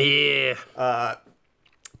time. Yeah.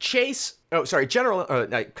 General,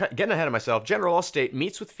 getting ahead of myself, General Allstate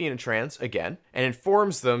meets with Phoenix again and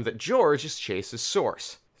informs them that George is Chase's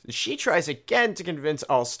source. She tries again to convince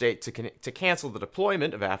Allstate to cancel the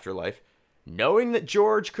deployment of Afterlife, knowing that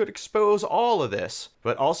George could expose all of this,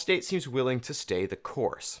 but Allstate seems willing to stay the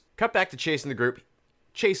course. Cut back to Chase and the group.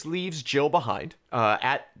 Chase leaves Jill behind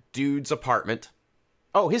at Dude's apartment.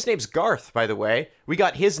 Oh, his name's Garth, by the way. We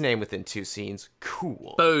got his name within 2 scenes.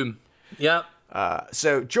 Cool. Boom. Yep.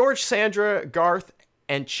 So George, Sandra, Garth,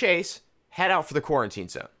 and Chase head out for the quarantine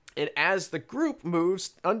zone. And as the group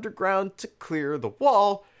moves underground to clear the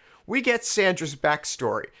wall, we get Sandra's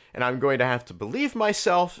backstory. And I'm going to have to believe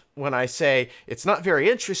myself when I say it's not very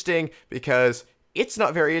interesting, because it's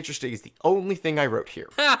not very interesting is the only thing I wrote here.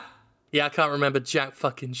 Yeah, I can't remember jack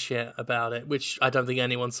fucking shit about it, which I don't think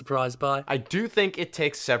anyone's surprised by. I do think it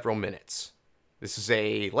takes several minutes. This is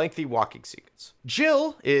a lengthy walking sequence.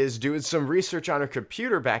 Jill is doing some research on her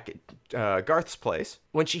computer back at Garth's place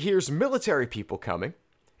when she hears military people coming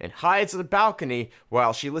and hides on the balcony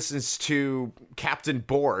while she listens to Captain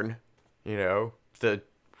Bourne, whoever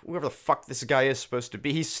the fuck this guy is supposed to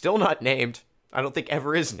be. He's still not named. I don't think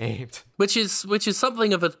ever is named. Which is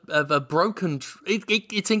something of a broken...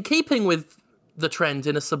 it's in keeping with the trend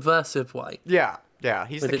in a subversive way. Yeah,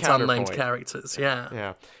 he's with the its counterpoint. unnamed characters, yeah.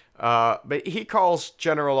 Yeah. But he calls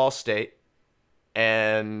General Allstate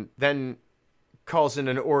and then calls in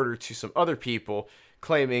an order to some other people,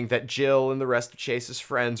 claiming that Jill and the rest of Chase's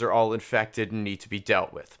friends are all infected and need to be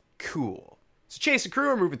dealt with. Cool. So Chase and crew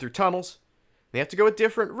are moving through tunnels. They have to go a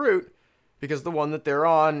different route because the one that they're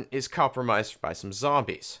on is compromised by some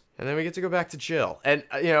zombies. And then we get to go back to Jill. And,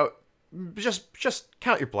 just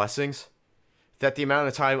count your blessings that the amount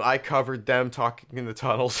of time I covered them talking in the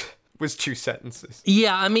tunnels was 2 sentences.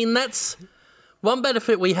 Yeah, I mean, that's... One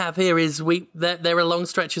benefit we have here is there are long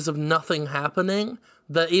stretches of nothing happening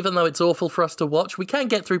that even though it's awful for us to watch, we can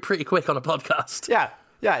get through pretty quick on a podcast.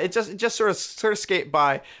 Yeah, it just sort of skate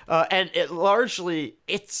by, and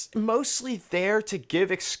it's mostly there to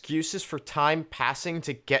give excuses for time passing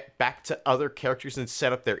to get back to other characters and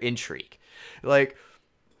set up their intrigue. Like,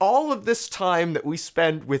 all of this time that we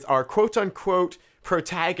spend with our quote-unquote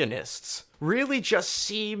protagonists really just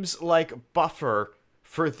seems like buffer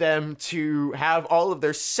for them to have all of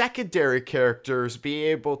their secondary characters be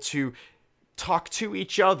able to talk to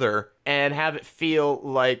each other and have it feel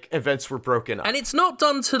like events were broken up. And it's not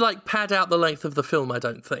done to, like, pad out the length of the film, I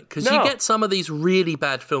don't think. Because No. you get some of these really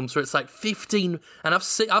bad films where it's like 15... And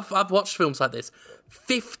I've watched films like this.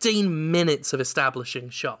 15 minutes of establishing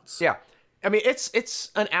shots. Yeah. I mean,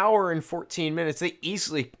 it's an hour and 14 minutes. They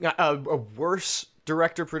easily... A worse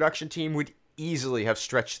director production team would easily have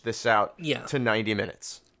stretched this out to 90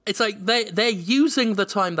 minutes. It's like they're using the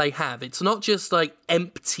time they have. It's not just, like,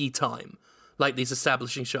 empty time, like these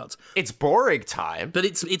establishing shots. It's boring time. But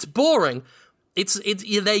it's boring.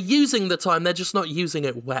 They're using the time, they're just not using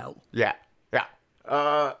it well. Yeah.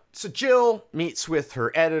 So Jill meets with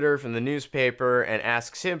her editor from the newspaper and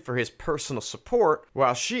asks him for his personal support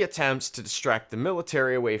while she attempts to distract the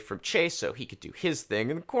military away from Chase so he could do his thing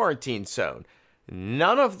in the quarantine zone.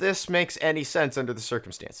 None of this makes any sense under the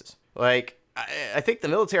circumstances. Like, I think the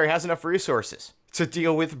military has enough resources to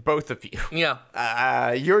deal with both of you.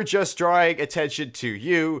 Yeah. You're just drawing attention to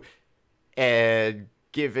you and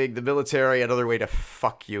giving the military another way to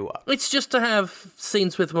fuck you up. It's just to have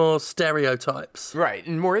scenes with more stereotypes. Right,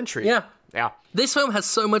 and more intrigue. Yeah. Yeah. This film has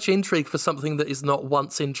so much intrigue for something that is not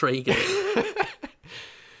once intriguing.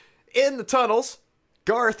 In the tunnels,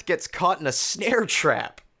 Garth gets caught in a snare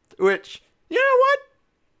trap, which, you know what?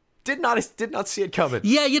 Did not see it coming.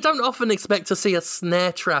 Yeah, you don't often expect to see a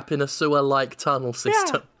snare trap in a sewer-like tunnel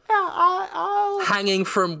system. I'll Hanging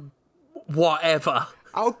from whatever.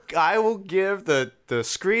 I will give the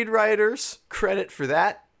screenwriters credit for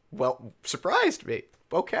that. Well, surprised me.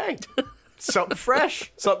 Okay. Something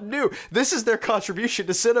fresh, something new. This is their contribution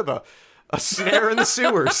to cinema. A snare in the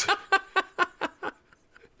sewers.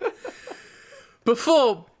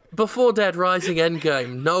 Before Dead Rising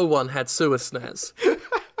Endgame, no one had sewer snares.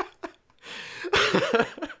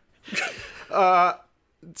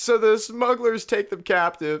 So the smugglers take them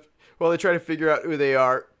captive while they try to figure out who they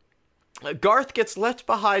are. Garth gets left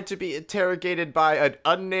behind to be interrogated by an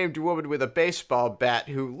unnamed woman with a baseball bat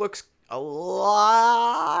who looks a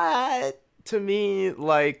lot to me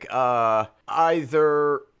like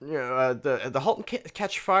either the Halt and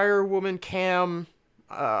Catch Fire woman Cam.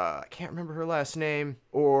 I can't remember her last name,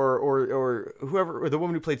 or whoever, or the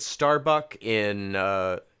woman who played Starbuck in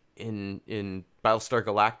Battlestar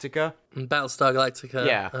Galactica. Battlestar Galactica.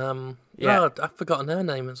 Yeah. Yeah. Oh, I've forgotten her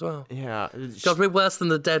name as well. Yeah. God, we're worse than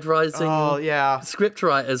the Dead Rising script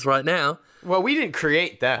writers right now. Well, we didn't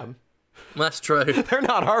create them. That's true. They're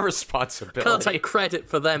not our responsibility. Can't take credit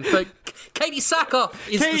for them. But Katie Sackhoff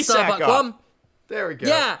is Katie the Starbuck Sackhoff. one. There we go.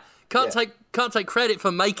 Yeah. Can't take credit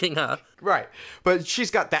for making her. Right. But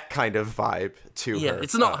she's got that kind of vibe to her. Yeah,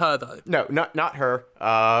 it's not her though. No, not her.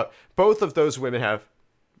 Both of those women have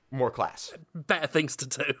more class. Better things to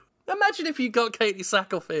do. Imagine if you got Katie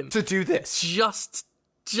Sackhoff in To do this. just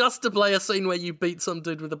to play a scene where you beat some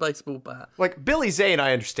dude with a baseball bat. Like, Billy Zane,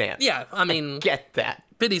 I understand. Yeah, I mean, Get that.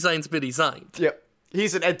 Billy Zane's Billy Zane. Yep.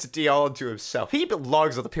 He's an entity all unto himself. He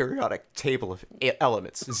belongs on the periodic table of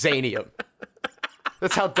elements. Zanium.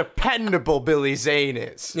 That's how dependable Billy Zane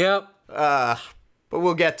is. Yep. But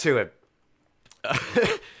we'll get to it.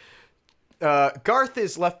 Garth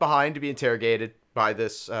is left behind to be interrogated by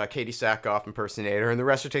this Katie Sackhoff impersonator, and the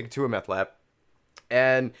rest are taken to a meth lab.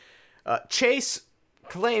 And Chase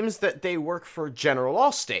claims that they work for General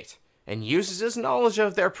Allstate and uses his knowledge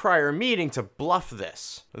of their prior meeting to bluff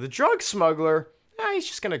this. The drug smuggler, he's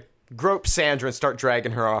just going to grope Sandra and start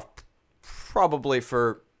dragging her off, probably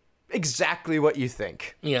for exactly what you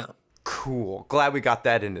think. Yeah. Cool. Glad we got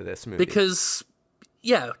that into this movie. Because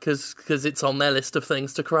it's on their list of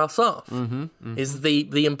things to cross off. Mm-hmm. Is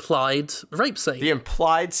the implied rape scene. The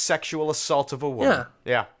implied sexual assault of a woman.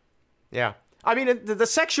 Yeah. I mean, the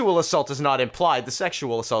sexual assault is not implied. The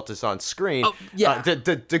sexual assault is on screen. Oh, yeah.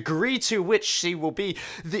 The degree to which she will be,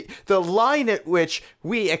 the line at which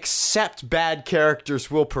we accept bad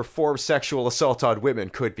characters will perform sexual assault on women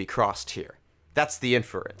could be crossed here. That's the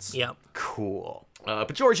inference. Yeah. Cool.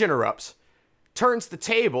 But George interrupts, turns the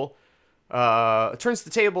tables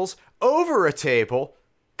over a table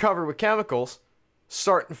covered with chemicals,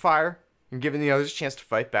 starting fire and giving the others a chance to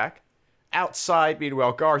fight back. Outside,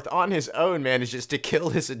 meanwhile, Garth, on his own, manages to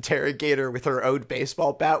kill his interrogator with her own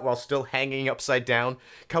baseball bat while still hanging upside down,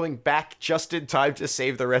 coming back just in time to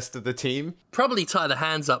save the rest of the team. Probably tie the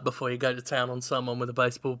hands up before you go to town on someone with a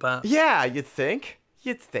baseball bat. Yeah, you'd think.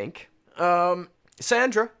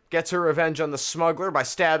 Sandra gets her revenge on the smuggler by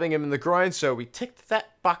stabbing him in the groin, so we ticked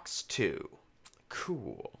that box too.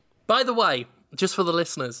 Cool. By the way, just for the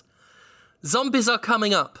listeners, zombies are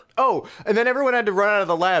coming up. Oh, and then everyone had to run out of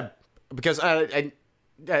the lab because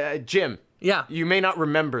Jim. Yeah. You may not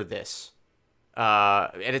remember this.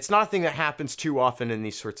 And it's not a thing that happens too often in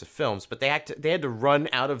these sorts of films, but they had to run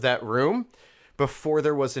out of that room before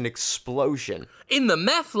there was an explosion. In the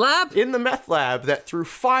meth lab? In the meth lab that threw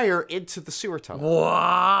fire into the sewer tunnel.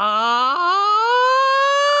 What?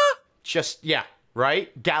 Just, yeah,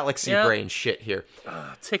 right? Galaxy brain shit here.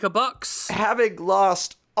 Tick a box. Having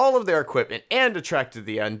lost all of their equipment and attracted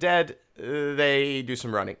the undead, they do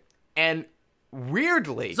some running. And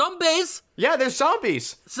weirdly... Zombies? Yeah, there's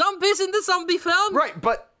zombies. Zombies in the zombie film? Right,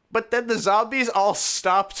 but then the zombies all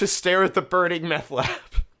stop to stare at the burning meth lab.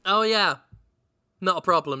 Oh, yeah. Not a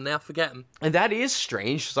problem now, forget them. And that is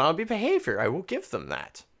strange zombie behavior, I will give them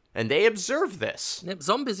that. And they observe this. Yep,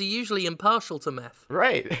 zombies are usually impartial to meth.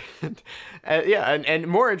 Right. and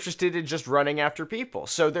more interested in just running after people.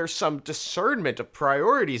 So there's some discernment of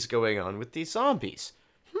priorities going on with these zombies.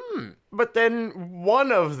 But then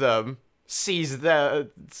one of them sees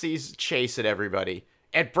Chase at everybody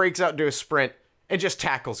and breaks out into a sprint and just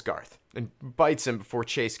tackles Garth and bites him before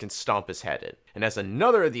Chase can stomp his head in. And as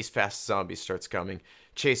another of these fast zombies starts coming,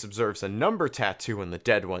 Chase observes a number tattoo on the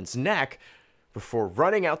dead one's neck before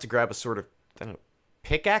running out to grab a sort of, I don't know,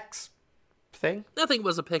 pickaxe? thing. I think it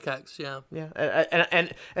was a pickaxe, yeah. Yeah,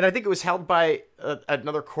 and I think it was held by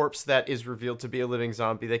another corpse that is revealed to be a living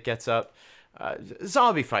zombie that gets up.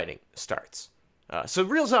 Zombie fighting starts. So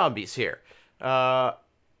real zombies here.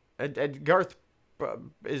 And Garth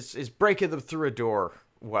is breaking them through a door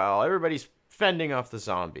while everybody's fending off the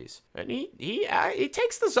zombies. And he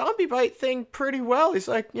takes the zombie bite thing pretty well. He's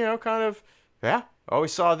like, kind of, yeah,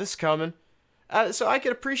 always saw this coming. So I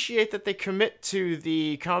can appreciate that they commit to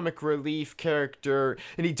the comic relief character,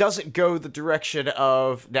 and he doesn't go the direction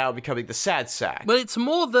of now becoming the sad sack. But it's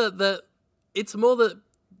more that the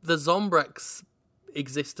Zombrex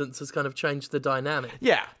existence has kind of changed the dynamic.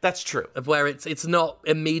 Yeah, that's true. Of where it's not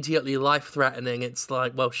immediately life-threatening, it's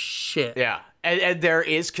like, well, shit. Yeah, and there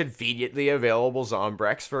is conveniently available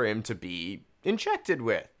Zombrex for him to be injected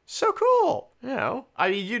with. So cool. I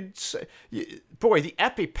mean, boy, the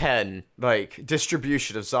EpiPen,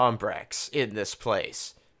 distribution of Zombrex in this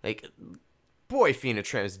place. Boy,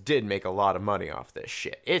 Phoenitrans did make a lot of money off this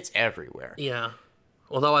shit. It's everywhere. Yeah.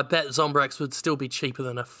 Although I bet Zombrex would still be cheaper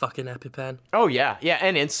than a fucking EpiPen. Oh, yeah. Yeah,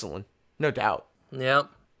 and insulin. No doubt. Yep.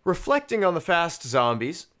 Reflecting on the fast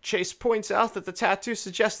zombies, Chase points out that the tattoo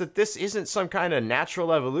suggests that this isn't some kind of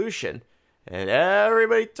natural evolution, and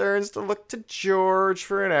everybody turns to look to George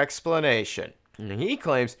for an explanation. And he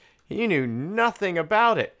claims he knew nothing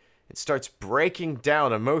about it and starts breaking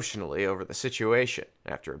down emotionally over the situation.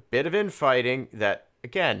 After a bit of infighting that,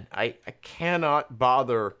 again, I cannot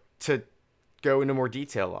bother to go into more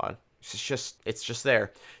detail on. It's just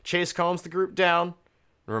there. Chase calms the group down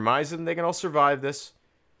and reminds them they can all survive this.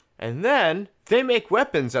 And then they make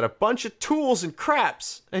weapons out of a bunch of tools and crap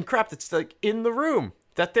that's in the room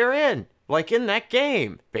that they're in. Like in that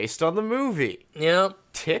game, based on the movie. Yep.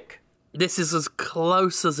 Tick. This is as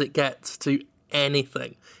close as it gets to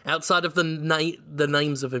anything. Outside of the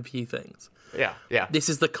names of a few things. Yeah. This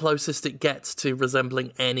is the closest it gets to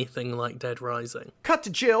resembling anything like Dead Rising. Cut to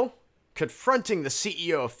Jill, confronting the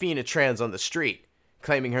CEO of Phoenitrans on the street,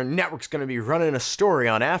 claiming her network's going to be running a story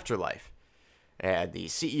on Afterlife. And the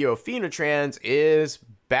CEO of Phoenitrans is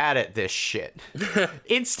bad at this shit.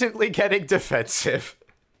 Instantly getting defensive.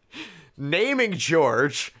 Naming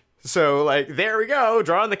George. So, there we go,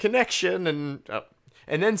 drawing the connection, and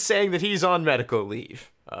then saying that he's on medical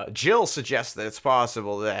leave. Jill suggests that it's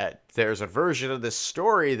possible that there's a version of this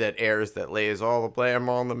story that airs that lays all the blame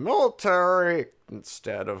on the military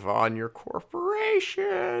instead of on your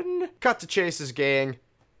corporation. Cut to Chase's gang,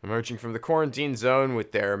 emerging from the quarantine zone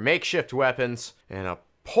with their makeshift weapons, and a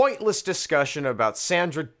pointless discussion about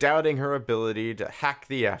Sandra doubting her ability to hack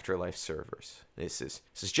the Afterlife servers. This is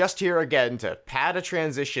just here again to pad a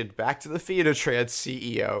transition back to the Phoenitrans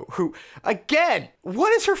CEO, who, again,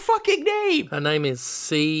 what is her fucking name? Her name is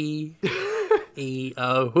CEO.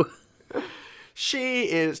 She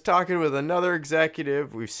is talking with another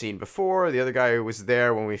executive we've seen before. The other guy who was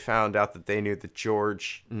there when we found out that they knew that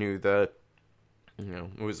George knew the,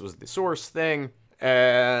 was the source thing.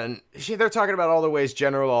 And they're talking about all the ways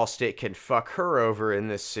General Allstate can fuck her over in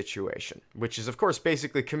this situation, which is, of course,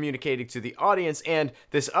 basically communicating to the audience and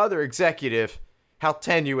this other executive how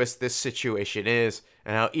tenuous this situation is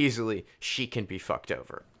and how easily she can be fucked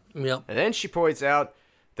over. Yep. And then she points out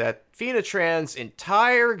that Phoenitrans'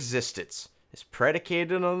 entire existence is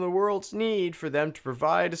predicated on the world's need for them to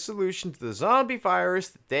provide a solution to the zombie virus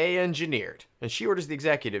that they engineered. And she orders the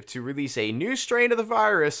executive to release a new strain of the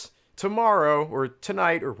virus tomorrow or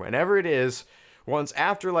tonight or whenever it is, once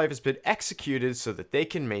Afterlife has been executed so that they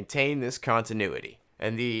can maintain this continuity.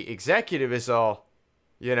 And the executive is all,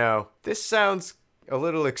 this sounds a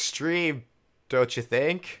little extreme, don't you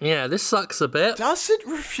think? Yeah, this sucks a bit. Doesn't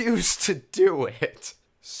refuse to do it.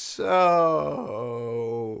 So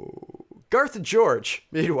Garth and George,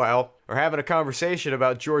 meanwhile, are having a conversation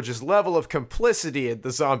about George's level of complicity in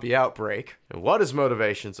the zombie outbreak and what his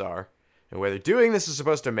motivations are, and whether doing this is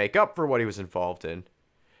supposed to make up for what he was involved in.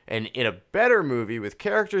 And in a better movie with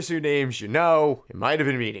characters whose names it might have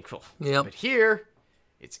been meaningful. Yep. But here,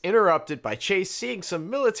 it's interrupted by Chase seeing some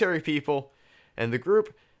military people and the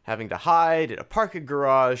group having to hide in a parking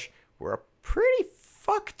garage where a pretty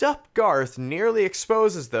fucked up Garth nearly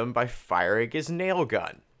exposes them by firing his nail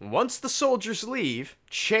gun. Once the soldiers leave,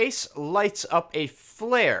 Chase lights up a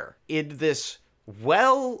flare in this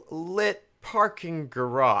well-lit parking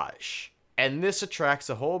garage. And this attracts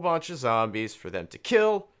a whole bunch of zombies for them to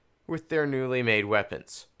kill with their newly made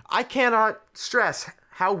weapons. I cannot stress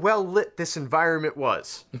how well lit this environment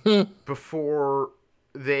was before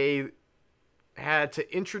they had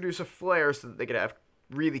to introduce a flare so that they could have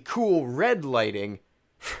really cool red lighting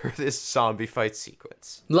for this zombie fight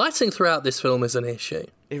sequence. Lighting throughout this film is an issue.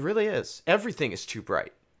 It really is. Everything is too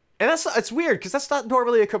bright. And it's weird, because that's not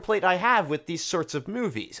normally a complaint I have with these sorts of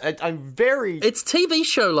movies. I'm very... It's TV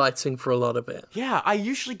show lighting for a lot of it. Yeah, I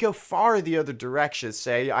usually go far the other direction,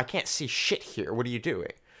 say, I can't see shit here, what are you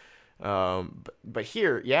doing? But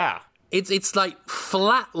here, yeah. It's like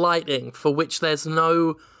flat lighting for which there's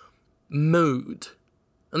no mood.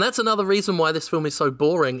 And that's another reason why this film is so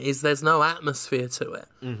boring, is there's no atmosphere to it.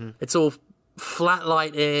 Mm-hmm. It's all flat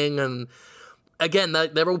lighting, and again,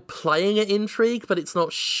 they're all playing at intrigue, but it's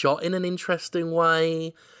not shot in an interesting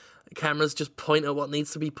way. Cameras just point at what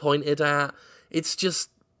needs to be pointed at. It's just,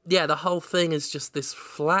 yeah, the whole thing is just this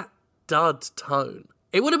flat dud tone.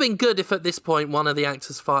 It would have been good if at this point one of the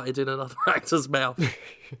actors farted in another actor's mouth.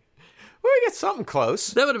 Well, we get something close.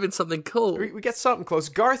 That would have been something cool. We get something close.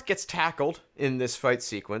 Garth gets tackled in this fight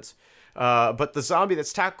sequence, but the zombie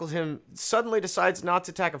that's tackled him suddenly decides not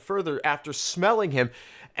to attack him further after smelling him.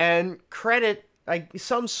 And credit, like,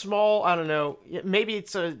 some small, I don't know, maybe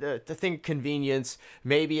it's the thing of convenience,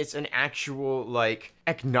 maybe it's an actual, like,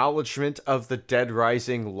 acknowledgement of the Dead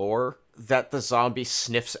Rising lore that the zombie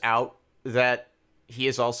sniffs out that he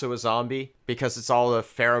is also a zombie, because it's all the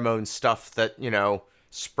pheromone stuff that, you know,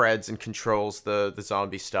 spreads and controls the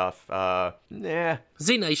zombie stuff.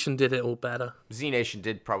 Z Nation did it all better. Z Nation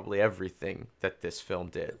did probably everything that this film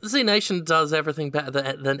did. Z Nation does everything better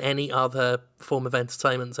than any other form of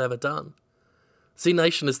entertainment's ever done. Z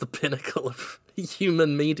Nation is the pinnacle of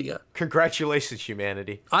human media. Congratulations,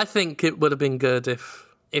 humanity. I think it would have been good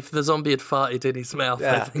if the zombie had farted in his mouth.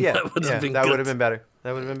 I think that would have been good. That would have been better.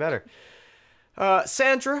 That would have been better.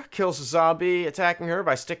 Sandra kills a zombie attacking her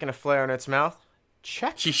by sticking a flare in its mouth.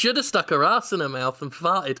 Check. She should have stuck her ass in her mouth and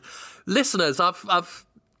farted. Listeners,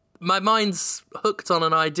 my mind's hooked on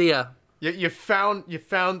an idea. You found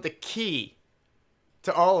the key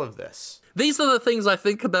to all of this. These are the things I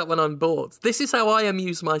think about when I'm bored. This is how I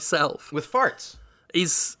amuse myself. With farts.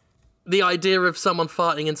 Is the idea of someone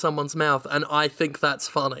farting in someone's mouth, and I think that's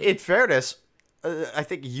funny. In fairness, I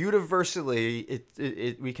think universally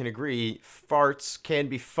we can agree farts can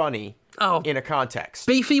be funny in a context.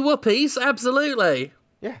 Beefy whoopies, absolutely.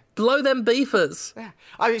 Yeah. Blow them beefers. Yeah.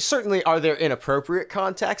 I mean, certainly, are there inappropriate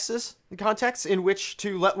contexts in which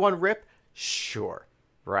to let one rip? Sure.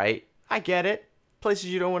 Right? I get it.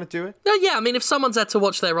 Places you don't want to do it. No, yeah, I mean, if someone's had to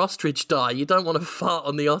watch their ostrich die, you don't want to fart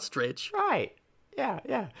on the ostrich. Right.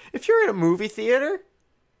 Yeah. If you're in a movie theater,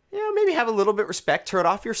 maybe have a little bit of respect, turn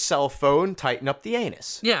off your cell phone, tighten up the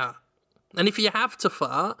anus. Yeah. And if you have to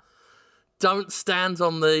fart, don't stand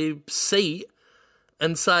on the seat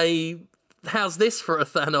and say, how's this for a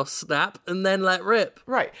Thanos snap, and then let rip.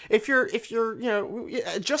 Right. If you're,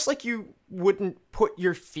 just like you wouldn't put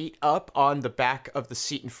your feet up on the back of the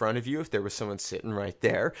seat in front of you if there was someone sitting right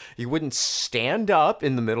there, you wouldn't stand up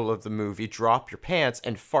in the middle of the movie, drop your pants,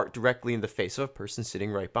 and fart directly in the face of a person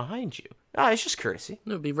sitting right behind you. It's just courtesy. It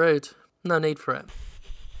would be rude. No need for it.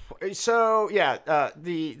 So,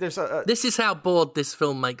 there's a... This is how bored this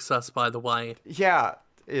film makes us, by the way. Yeah,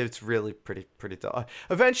 it's really pretty dull.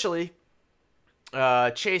 Eventually,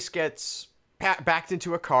 Chase gets backed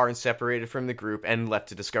into a car and separated from the group and left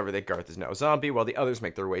to discover that Garth is now a zombie, while the others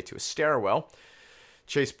make their way to a stairwell.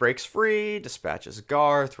 Chase breaks free, dispatches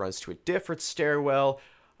Garth, runs to a different stairwell,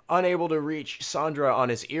 unable to reach Sandra on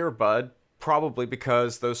his earbud, probably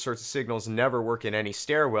because those sorts of signals never work in any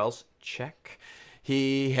stairwells. Check.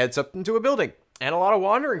 He heads up into a building, and a lot of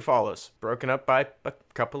wandering follows, broken up by a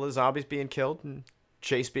couple of zombies being killed and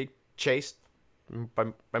Chase being chased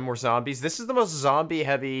by more zombies. This is the most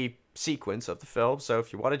zombie-heavy sequence of the film, so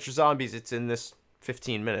if you wanted your zombies, it's in this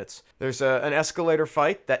 15 minutes. There's an escalator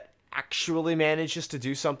fight that actually manages to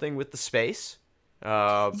do something with the space.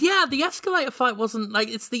 Yeah, the escalator fight wasn't,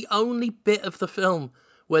 it's the only bit of the film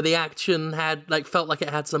where the action had, felt like it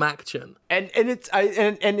had some action. And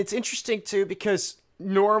it's interesting, too, because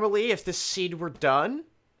normally if this scene were done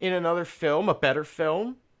in another film, a better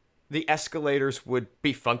film, the escalators would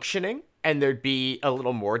be functioning, and there'd be a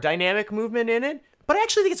little more dynamic movement in it. But I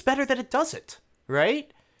actually think it's better that it doesn't, right?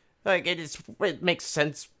 It makes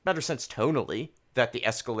sense, better sense tonally, that the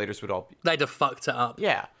escalators would all be... They'd have fucked it up.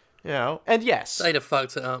 Yeah, and yes. They'd have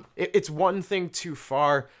fucked it up. It's one thing too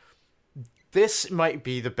far. This might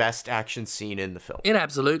be the best action scene in the film. It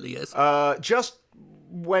absolutely is. Just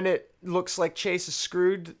when it looks like Chase is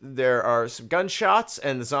screwed, there are some gunshots,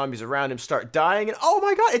 and the zombies around him start dying, and oh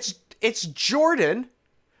my god, it's Jordan,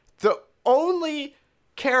 the only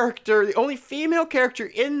female character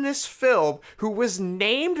in this film who was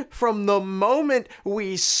named from the moment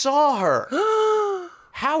we saw her.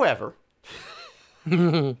 However,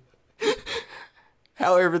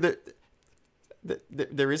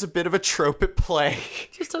 there is a bit of a trope at play.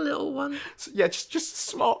 Just a little one. So, yeah, just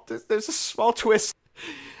small. There's a small twist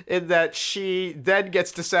in that she then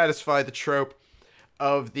gets to satisfy the trope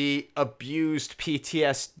of the abused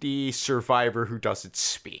PTSD survivor who doesn't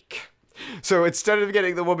speak. So instead of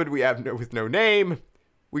getting the woman we have with no name,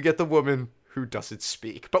 we get the woman who doesn't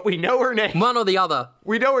speak. But we know her name. One or the other.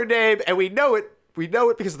 We know her name, and we know it. We know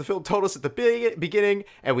it because the film told us at the beginning,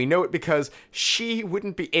 and we know it because she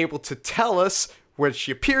wouldn't be able to tell us when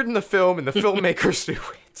she appeared in the film, and the filmmakers knew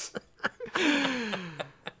it.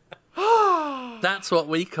 That's what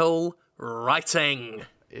we call writing.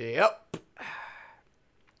 Yep.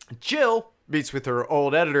 Jill meets with her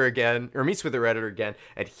editor again,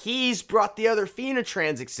 and he's brought the other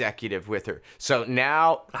Phonotrans executive with her. So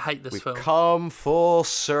now I hate this film. Come full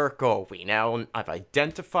circle. I've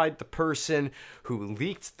identified the person who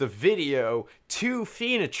leaked the video to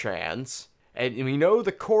Phonotrans, and we know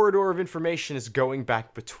the corridor of information is going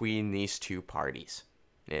back between these two parties.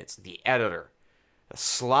 It's the editor. The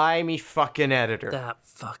slimy fucking editor. That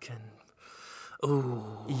fucking... Ooh.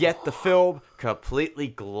 Yet the film completely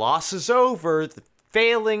glosses over the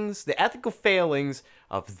ethical failings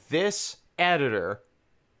of this editor,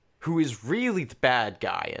 who is really the bad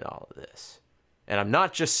guy in all of this. And I'm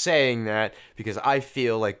not just saying that because I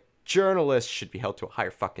feel like journalists should be held to a higher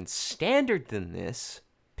fucking standard than this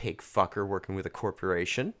pig fucker working with a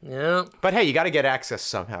corporation. Yeah. But hey, you gotta get access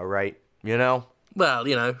somehow, right? You know? Well,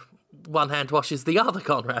 one hand washes the other,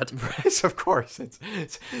 Conrad. Yes, of course.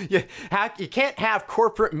 You can't have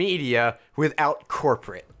corporate media without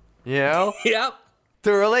corporate, you know? Yep.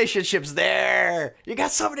 The relationship's there. You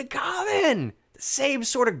got something in common. The same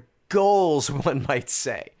sort of goals, one might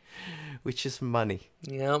say, which is money.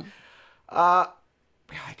 Yep. I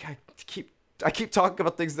keep talking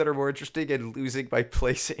about things that are more interesting and losing my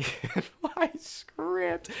placing in my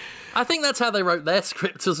script. I think that's how they wrote their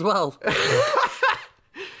script as well.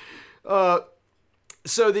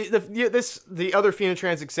 So the other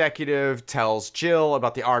Phonotrans executive tells Jill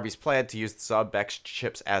about the Army's plan to use the Zombex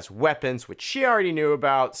chips as weapons, which she already knew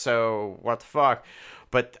about, so what the fuck.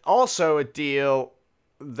 But also a deal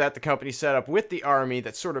that the company set up with the Army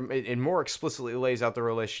that sort of it more explicitly lays out the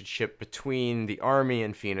relationship between the Army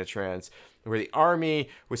and Phonotrans, where the Army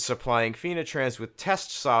was supplying Phonotrans with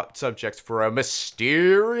test subjects for a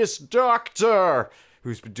mysterious doctor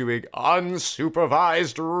who's been doing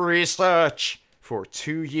unsupervised research for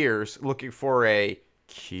 2 years looking for a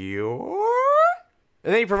cure?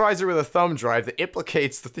 And then he provides her with a thumb drive that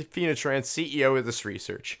implicates the Phonotrans CEO of this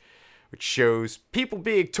research, which shows people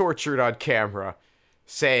being tortured on camera,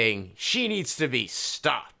 saying she needs to be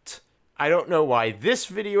stopped. I don't know why this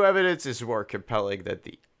video evidence is more compelling than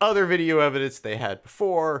the other video evidence they had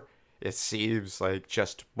before. It seems like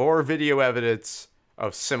just more video evidence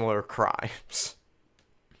of similar crimes.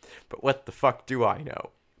 But what the fuck do I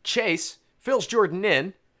know? Chase fills Jordan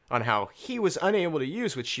in on how he was unable to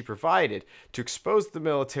use what she provided to expose the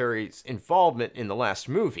military's involvement in the last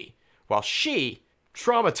movie, while she,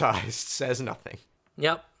 traumatized, says nothing.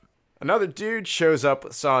 Yep. Another dude shows up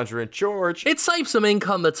with Sandra and George. It saves some ink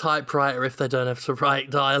on the typewriter if they don't have to write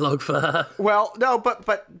dialogue for her. Well, no,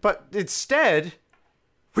 but instead,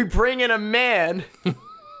 we bring in a man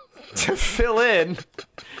to fill in.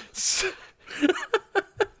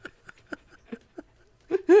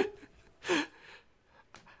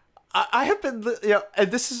 I have been,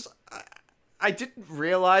 and this is, I didn't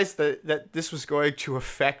realize that this was going to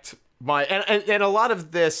affect my, and a lot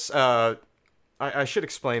of this, I should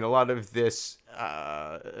explain a lot of this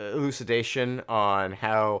elucidation on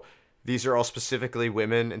how these are all specifically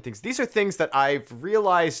women and things. These are things that I've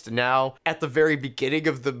realized now at the very beginning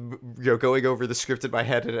of the, going over the script in my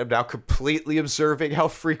head, and I'm now completely observing how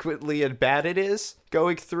frequently and bad it is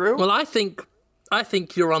going through. Well, I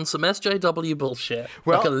think you're on some SJW bullshit.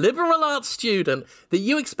 Well, like a liberal arts student, that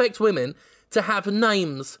you expect women to have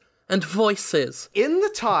names and voices. In the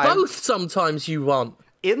time... Both sometimes you want.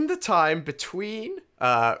 In the time between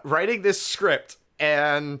writing this script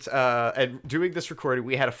and doing this recording,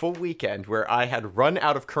 we had a full weekend where I had run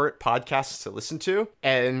out of current podcasts to listen to,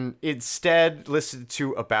 and instead listened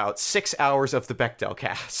to about 6 hours of the Bechdel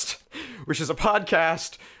Cast, which is a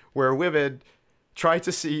podcast where women try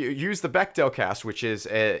to use the Bechdel Cast, which is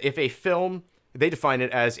if a film, they define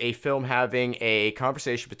it as a film having a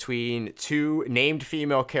conversation between two named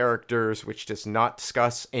female characters which does not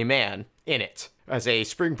discuss a man in it, as a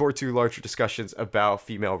springboard to larger discussions about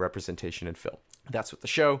female representation in film. That's what the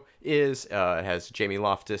show is. It has Jamie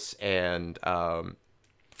Loftus and I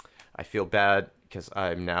feel bad because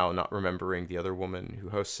I'm now not remembering the other woman who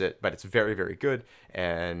hosts it, but it's very, very good.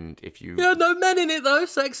 And if you... Yeah, no men in it, though,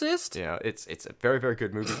 sexist. You know, it's a very, very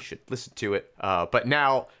good movie. You should listen to it. But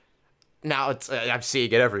now it's I'm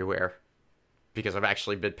seeing it everywhere because I've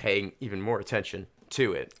actually been paying even more attention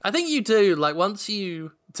to it. I think you do, like, once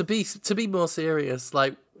you... To be more serious,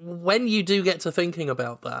 like, when you do get to thinking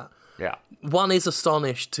about that, Yeah. one is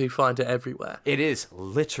astonished to find it everywhere. It is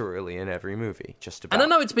literally in every movie, just about. And I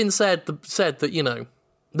know it's been said that, you know,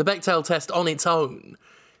 the Bechdel test on its own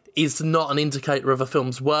is not an indicator of a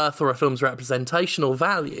film's worth or a film's representational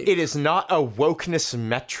value. It is not a wokeness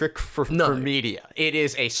metric for media. It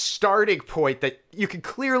is a starting point that you can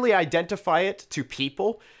clearly identify it to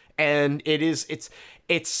people, and it's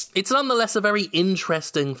nonetheless a very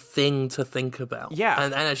interesting thing to think about. Yeah.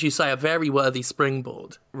 And as you say, a very worthy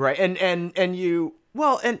springboard. right. And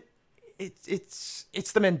it's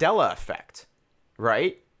the Mandela effect,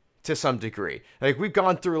 right? To some degree. Like, we've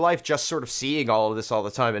gone through life just sort of seeing all of this all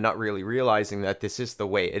the time and not really realizing that this is the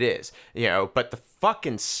way it is. You know, but the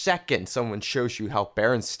fucking second someone shows you how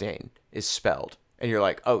Berenstain is spelled, and you're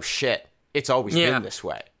like, oh shit, it's always been this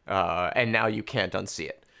way. And now you can't unsee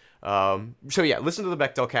it. So yeah, listen to the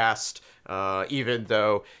Bechdel cast, even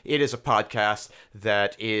though it is a podcast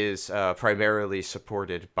that is primarily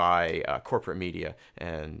supported by corporate media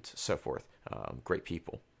and so forth. Great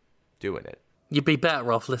people doing it. You'd be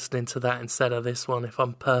better off listening to that instead of this one, if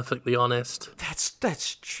I'm perfectly honest. That's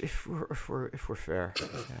if we're fair.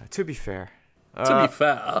 Yeah, to be fair. To be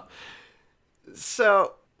fair.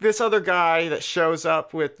 So this other guy that shows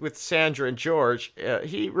up with Sandra and George,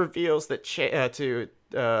 he reveals that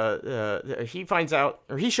he finds out,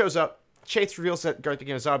 or he shows up. Chase reveals that Garth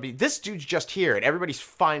became a zombie. This dude's just here, and everybody's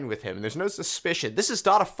fine with him. There's no suspicion. This is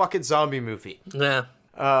not a fucking zombie movie. Yeah.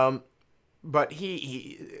 But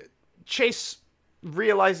Chase,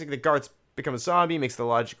 realizing that Garth's become a zombie, makes the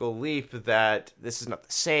logical leap that this is not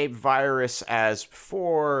the same virus as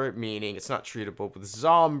before, meaning it's not treatable with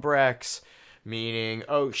Zombrex, meaning,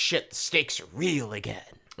 oh shit, the stakes are real again.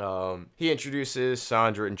 He introduces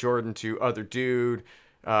Sandra and Jordan to other dude,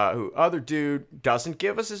 who other dude doesn't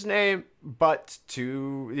give us his name, but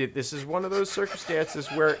this is one of those circumstances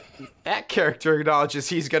where that character acknowledges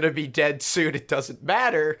he's going to be dead soon. It doesn't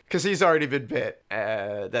matter because he's already been bit.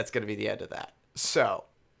 That's going to be the end of that. So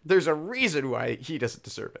there's a reason why he doesn't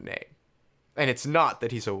deserve a name, and it's not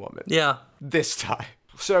that he's a woman. Yeah. This time.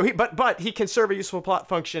 So but he can serve a useful plot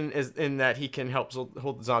function in that he can help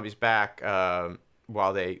hold the zombies back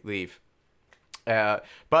while they leave.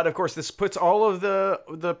 But of course, this puts all of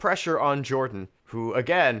the pressure on Jordan, who,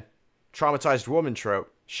 again, traumatized woman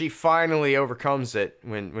trope. She finally overcomes it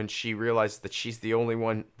when she realizes that she's the only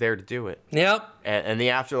one there to do it. Yep. And the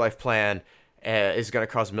afterlife plan is going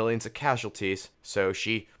to cause millions of casualties. So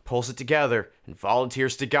she pulls it together and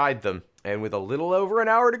volunteers to guide them. And with a little over an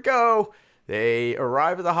hour to go, they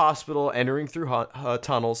arrive at the hospital, entering through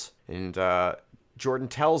tunnels. And Jordan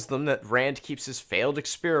tells them that Rand keeps his failed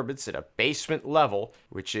experiments at a basement level,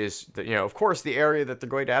 which is, of course, the area that they're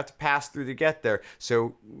going to have to pass through to get there.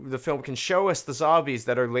 So the film can show us the zombies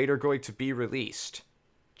that are later going to be released.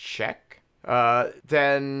 Check.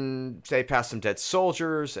 Then they pass some dead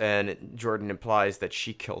soldiers, and Jordan implies that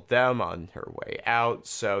she killed them on her way out.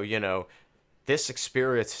 So, this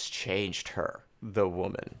experience has changed her, the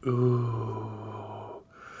woman. Ooh.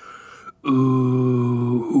 Ooh,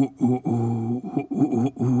 ooh, ooh,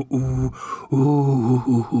 ooh,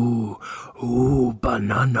 ooh, ooh, ooh,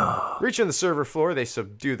 banana. Reaching the server floor, they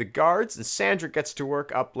subdue the guards, and Sandra gets to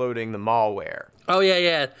work uploading the malware. Oh,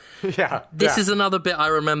 yeah. Yeah. This is another bit I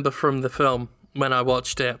remember from the film when I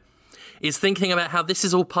watched it, is thinking about how this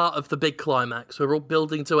is all part of the big climax. We're all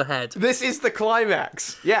building to a head. This is the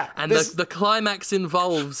climax. Yeah. And the climax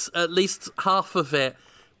involves, at least half of it,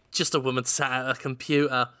 just a woman sat at a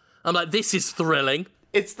computer. I'm like, this is thrilling.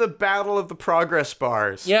 It's the battle of the progress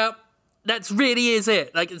bars. Yep. That really is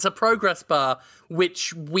it. Like, it's a progress bar,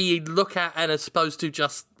 which we look at and are supposed to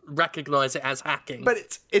just recognize it as hacking. But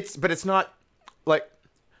it's not like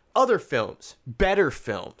other films, better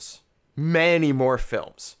films, many more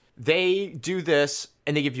films. They do this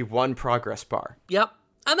and they give you one progress bar. Yep.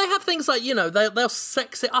 And they have things like, they'll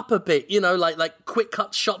sex it up a bit, like quick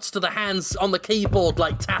cut shots to the hands on the keyboard,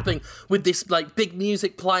 like tapping with this like big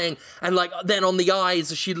music playing, and like then on the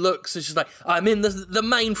eyes as she looks, and she's like, I'm in the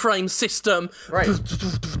mainframe system. Right.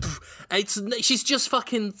 She's just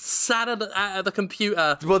fucking sat at the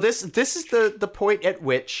computer. Well, this is the point at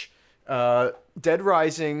which Dead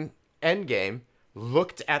Rising Endgame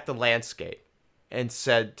looked at the landscape and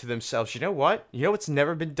said to themselves, you know what? You know what's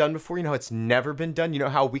never been done before? You know how it's never been done? You know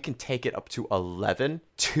how we can take it up to 11?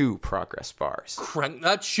 2 progress bars. Crank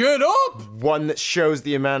that shit up! One that shows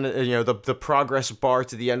the amount of, the progress bar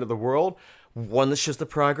to the end of the world. One that shows the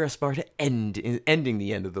progress bar to ending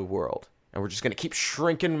the end of the world. And we're just going to keep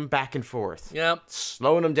shrinking them back and forth. Yep.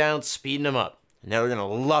 Slowing them down, speeding them up. And they're going to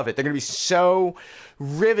love it. They're going to be so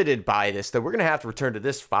riveted by this that we're going to have to return to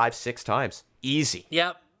this 5-6 times. Easy.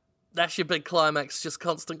 Yep. That's your big climax, just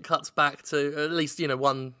constant cuts back to at least,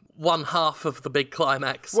 one half of the big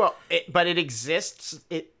climax. Well, but it exists,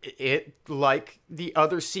 it like the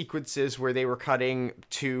other sequences where they were cutting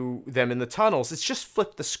to them in the tunnels. It's just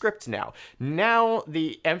flipped the script now. Now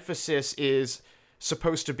the emphasis is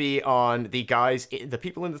supposed to be on the guys, the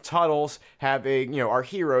people in the tunnels having, our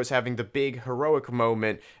heroes having the big heroic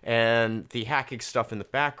moment and the hacking stuff in the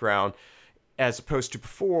background, as opposed to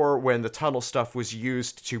before when the tunnel stuff was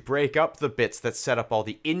used to break up the bits that set up all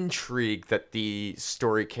the intrigue that the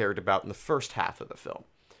story cared about in the first half of the film.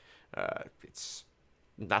 It's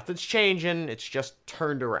nothing's changing, it's just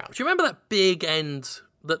turned around. Do you remember that big end,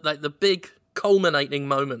 the big culminating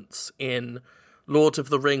moments in Lord of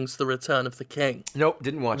the Rings, The Return of the King? Nope,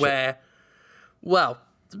 didn't watch it. Well,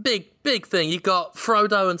 big thing. You got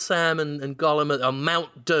Frodo and Sam and Gollum on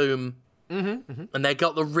Mount Doom, and they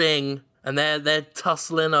got the ring, and they're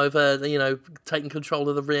tussling over, taking control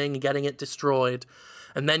of the ring and getting it destroyed.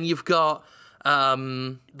 And then you've got that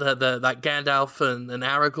Gandalf and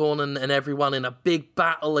Aragorn and everyone in a big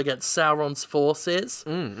battle against Sauron's forces.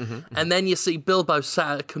 And then you see Bilbo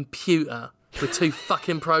sat at a computer with 2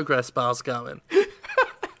 fucking progress bars going.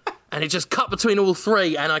 And it just cut between all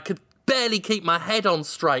 3, and I could barely keep my head on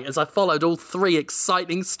straight as I followed all 3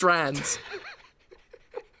 exciting strands.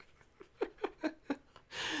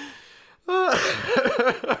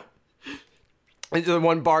 And the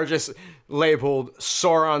one bar just labeled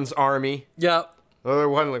Sauron's army. Yep. The other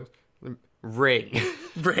one, ring.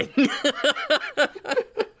 Ring.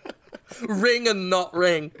 Ring and not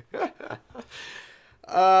ring.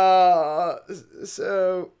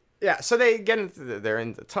 So they get into they're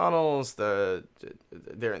in the tunnels, they're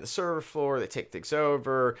in the server floor, they take things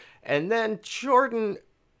over, and then Jordan,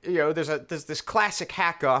 there's this classic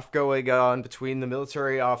hack-off going on between the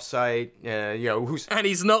military offsite, and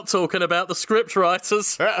he's not talking about the script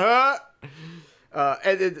writers. And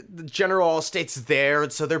the general all states there,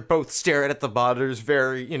 and so they're both staring at the monitors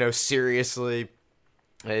very, seriously,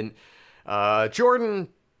 and Jordan,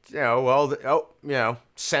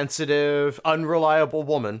 sensitive, unreliable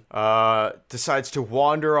woman, decides to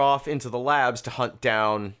wander off into the labs to hunt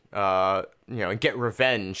down, and get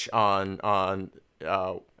revenge on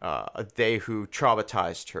they who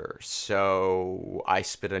traumatized her. So I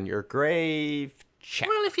spit on your grave. Check.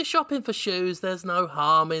 Well, if you're shopping for shoes, there's no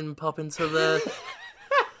harm in popping to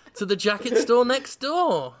the jacket store next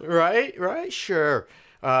door. Right, sure.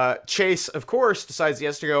 Chase, of course, decides he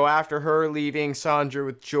has to go after her, leaving Sandra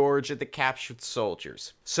with George and the captured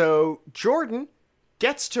soldiers. So Jordan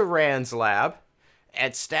gets to Rand's lab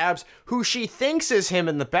and stabs who she thinks is him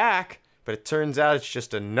in the back, but it turns out it's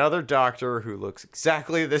just another doctor who looks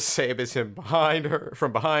exactly the same as him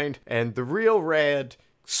from behind, and the real Rand,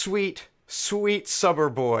 sweet summer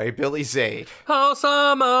boy, Billy Zane. Oh,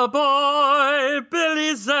 summer boy,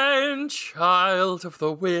 Billy Zane, child of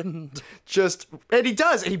the wind. And he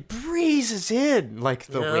breezes in like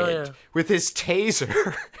the wind with his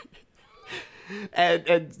taser. and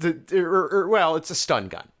it's a stun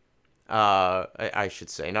gun. I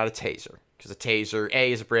should say, not a taser. Because a taser,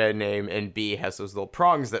 A, is a brand name, and B, has those little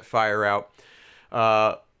prongs that fire out.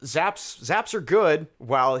 Zaps are good,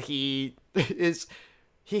 while he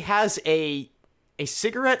has a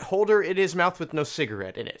cigarette holder in his mouth with no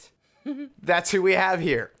cigarette in it. That's who we have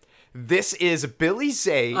here. This is Billy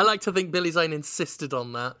Zane. I like to think Billy Zane insisted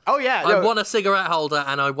on that. Oh, yeah. I want a cigarette holder,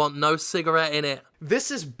 and I want no cigarette in it. This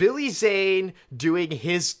is Billy Zane doing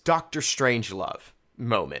his Dr. Strangelove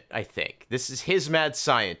moment, I think. This is his mad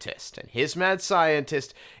scientist, and his mad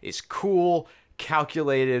scientist is cool,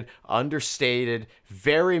 calculated, understated,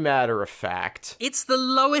 very matter of fact. It's the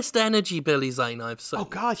lowest energy Billy Zane I've seen. Oh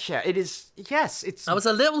gosh, yeah, it is. Yes, it's. I was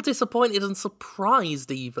a little disappointed and surprised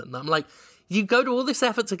even. I'm like, you go to all this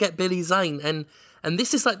effort to get Billy Zane, and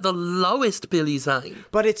this is like the lowest Billy Zane.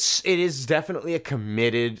 But it is definitely a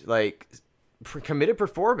committed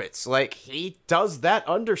performance. Like, he does that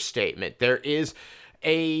understatement. There is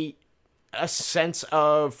a sense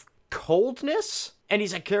of coldness, and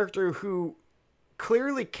he's a character who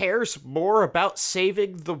clearly cares more about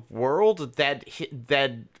saving the world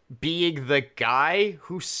than being the guy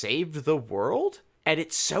who saved the world. and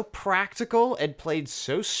it's so practical and played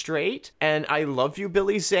so straight, and I love you,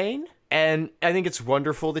 Billy Zane. And I think it's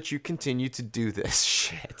wonderful that you continue to do this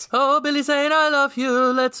shit. Oh, Billy Zane, I love you.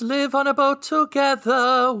 Let's live on a boat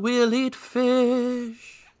together. We'll eat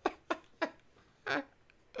fish.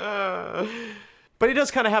 But he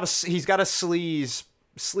does kind of have he's got a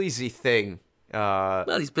sleazy thing.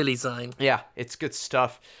 Well, he's Billy Zane. Yeah, it's good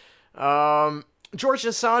stuff. George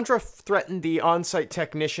and Sandra threatened the on-site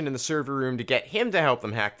technician in the server room to get him to help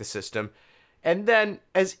them hack the system. And then,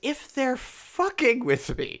 as if they're fucking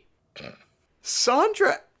with me,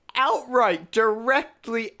 Sandra outright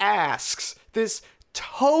directly asks this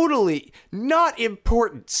totally not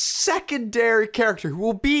important secondary character who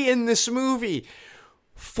will be in this movie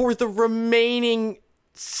for the remaining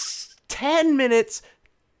 10 minutes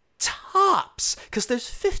tops, because there's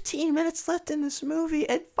 15 minutes left in this movie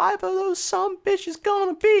and 5 of those some bitches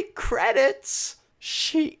gonna be credits.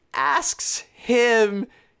 She asks him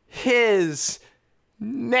his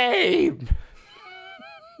name.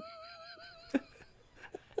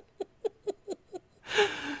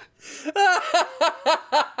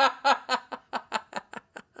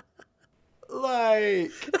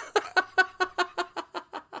 Like,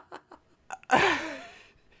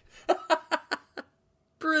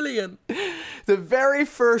 Brilliant. the very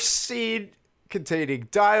first scene containing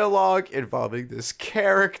dialogue involving this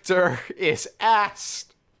character is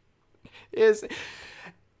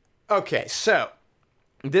okay, so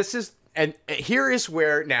this is, and here is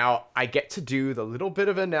where now I get to do the little bit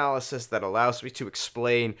of analysis that allows me to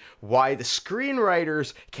explain why the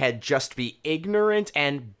screenwriters can just be ignorant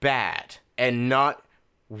and bad and not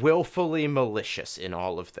willfully malicious in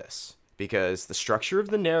all of this. Because the structure of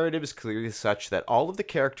the narrative is clearly such that all of the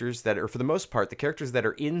characters that are, for the most part, the characters that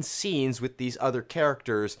are in scenes with these other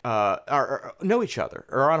characters know each other,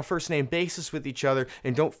 or are on a first-name basis with each other,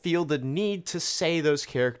 and don't feel the need to say those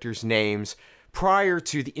characters' names prior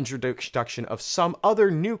to the introduction of some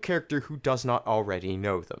other new character who does not already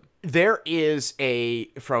know them. There is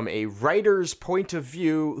from a writer's point of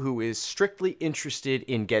view who is strictly interested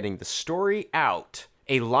in getting the story out,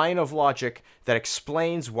 a line of logic that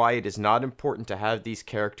explains why it is not important to have these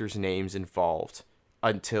characters' names involved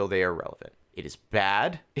until they are relevant. It is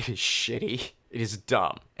bad, it is shitty, it is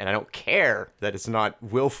dumb, and I don't care that it's not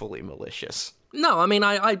willfully malicious. No, I mean,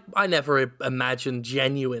 I never imagined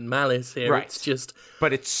genuine malice here. Right. It's just...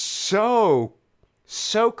 But it's so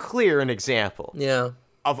clear an example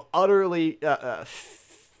of utterly...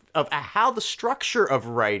 of how the structure of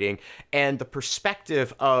writing and the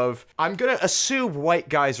perspective of, I'm going to assume white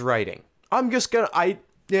guys writing. I'm just going to,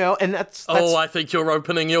 and that's... Oh, I think you're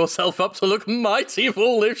opening yourself up to look mighty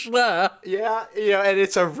foolish there. Yeah, and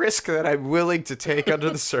it's a risk that I'm willing to take under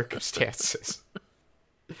the circumstances.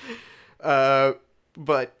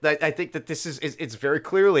 But I think that this is it's very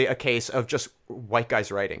clearly a case of just white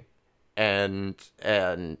guys writing. And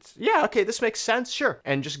yeah, okay, this makes sense, sure.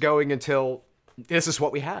 And just going until... this is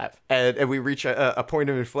what we have. And we reach a point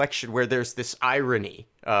of inflection where there's this irony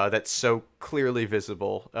that's so clearly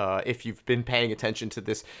visible if you've been paying attention to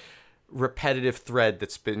this repetitive thread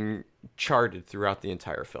that's been charted throughout the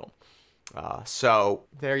entire film. So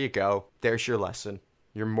there you go. There's your lesson,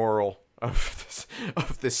 your moral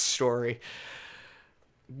of this story.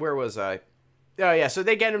 Where was I? Oh, yeah, so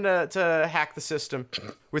they get him to hack the system.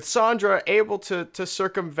 With Sandra able to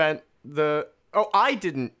circumvent the... Oh, I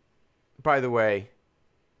didn't, by the way,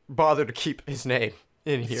 bother to keep his name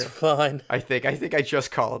in here. It's fine. I think I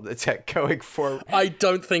just call him the tech going forward. I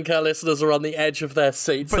don't think our listeners are on the edge of their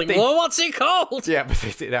seats thinking, they, well, what's he called? Yeah, but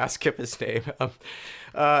they did ask him his name.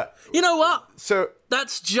 You know what? So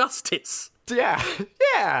that's justice.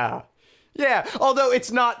 Yeah. Although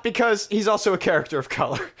it's not, because he's also a character of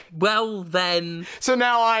color. Well, then. So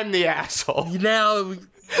now I'm the asshole. Now,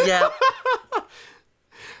 yeah.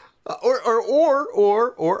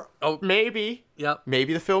 Or maybe, Yep.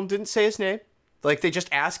 maybe the film didn't say his name. Like, they just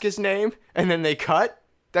ask his name and then they cut.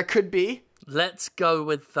 That could be. Let's go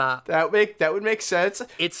with that. That would make sense.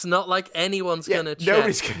 It's not like anyone's gonna check.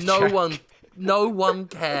 Nobody's gonna check. No one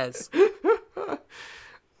cares.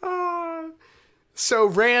 So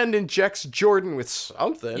Rand injects Jordan with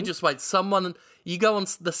something. You just wait. You go on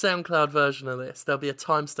the SoundCloud version of this. There'll be a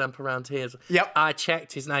timestamp around here. Yep. I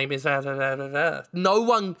checked. His name is. No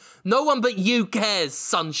one but you cares,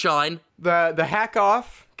 sunshine. The hack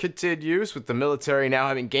off continues with the military now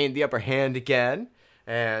having gained the upper hand again,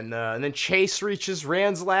 and then Chase reaches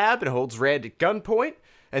Rand's lab and holds Rand at gunpoint.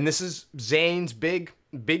 And this is Zane's big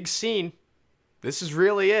scene. This is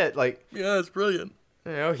really it. Like, yeah, it's brilliant.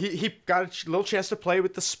 You know, he got a little chance to play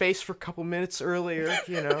with the space for a couple minutes earlier,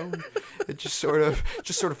 you know, and just sort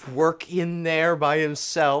of work in there by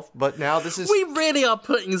himself. But now this is... We really are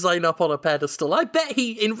putting Zane up on a pedestal. I bet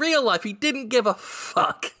in real life, he didn't give a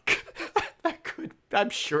fuck. I'm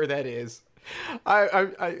sure that is.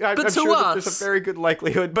 I'm to sure that us- there's a very good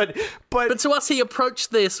likelihood, but But to us, he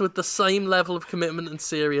approached this with the same level of commitment and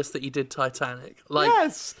serious that he did Titanic. Like,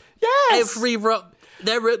 yes. every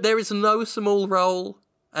there is no small role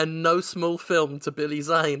and no small film to Billy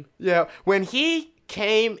Zane. Yeah, when he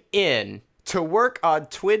came in to work on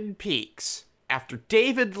Twin Peaks after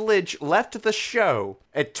David Lynch left the show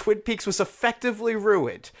and Twin Peaks was effectively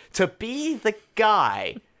ruined, to be the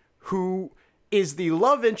guy who is the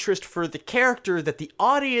love interest for the character that the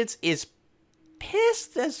audience is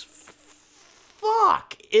pissed as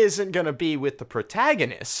fuck isn't gonna be with the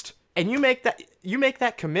protagonist, and you make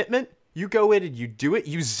that commitment, you go in and you do it,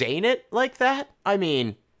 you Zane it like that, I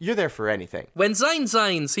mean, you're there for anything. When Zane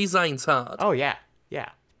zanes, he zanes hard. Oh yeah,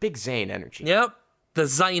 big Zane energy. Yep, the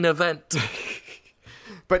Zane event.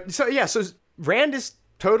 But so Rand is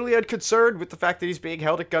totally unconcerned with the fact that he's being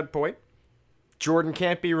held at gunpoint. Jordan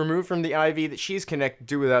can't be removed from the IV that she's connected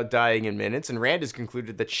to without dying in minutes, and Rand has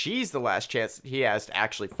concluded that she's the last chance that he has to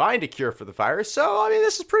actually find a cure for the virus, so, I mean,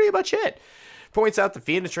 this is pretty much it. Points out that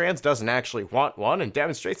Phoenix doesn't actually want one, and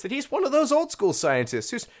demonstrates that he's one of those old-school scientists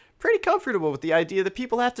who's pretty comfortable with the idea that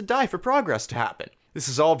people have to die for progress to happen. This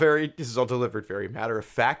is all delivered very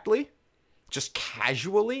matter-of-factly, just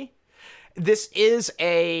casually. This is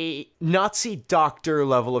a Nazi doctor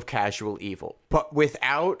level of casual evil, but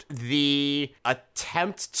without the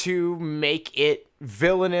attempt to make it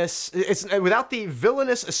villainous. It's without the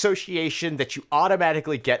villainous association that you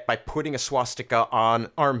automatically get by putting a swastika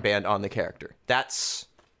armband on the character. That's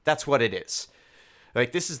what it is.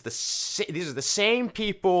 Like, these are the same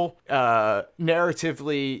people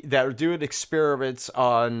narratively that are doing experiments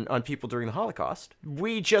on people during the Holocaust.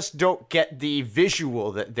 We just don't get the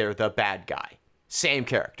visual that they're the bad guy. Same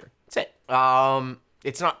character. That's it.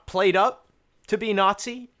 It's not played up to be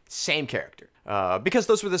Nazi. Same character. Because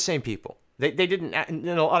those were the same people. They didn't, in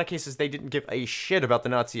a lot of cases, they didn't give a shit about the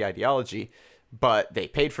Nazi ideology, but they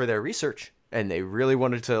paid for their research. And they really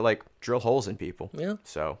wanted to, like, drill holes in people. Yeah.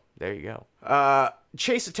 So, there you go.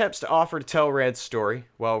 Chase attempts to offer to tell Rand's story,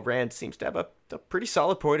 while Rand seems to have a pretty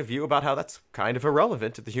solid point of view about how that's kind of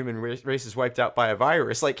irrelevant if the human race is wiped out by a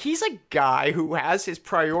virus. Like, he's a guy who has his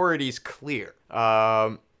priorities clear.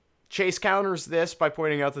 Chase counters this by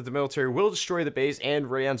pointing out that the military will destroy the base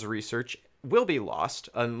and Rand's research will be lost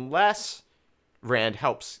unless Rand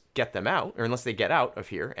helps get them out, or unless they get out of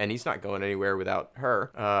here, and he's not going anywhere without her.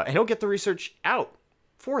 And he'll get the research out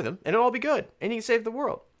for them, and it'll all be good, and he can save the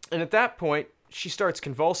world. And at that point, she starts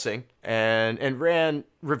convulsing, and Rand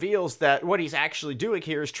reveals that what he's actually doing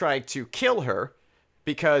here is trying to kill her,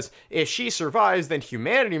 because if she survives, then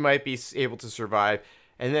humanity might be able to survive,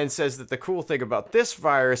 and then says that the cool thing about this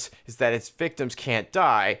virus is that its victims can't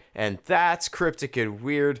die, and that's cryptic and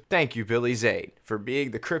weird. Thank you, Billy Zane, for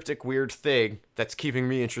being the cryptic, weird thing that's keeping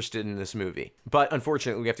me interested in this movie. But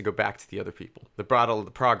unfortunately, we have to go back to the other people. The Bottle of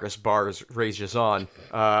the Progress bars rages on,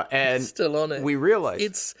 and it's still on it. We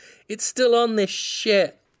realize it's still on this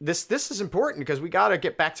shit. This is important because we got to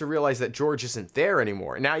get back to realize that George isn't there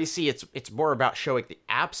anymore. Now you see, it's more about showing the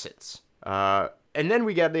absence. And then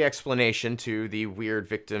we get the explanation to the weird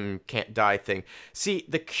victim can't die thing. See,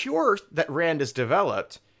 the cure that Rand has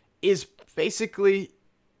developed is basically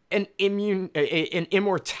an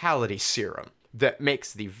immortality serum that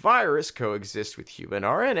makes the virus coexist with human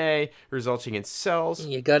RNA, resulting in cells.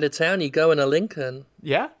 You go to town, you go in a Lincoln.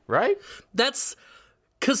 Yeah, right? That's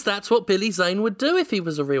because that's what Billy Zane would do if he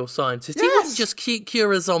was a real scientist. Yes. He wouldn't just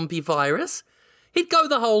cure a zombie virus. He'd go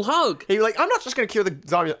the whole hog. He'd be like, I'm not just going to cure the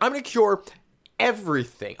zombie. I'm going to cure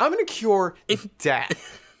everything. I'm going to cure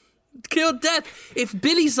death. Cure death. If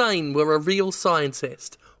Billy Zane were a real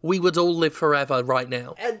scientist, we would all live forever right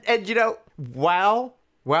now. And you know, while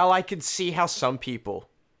I can see how some people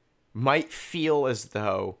might feel as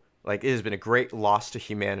though like it has been a great loss to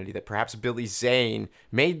humanity, that perhaps Billy Zane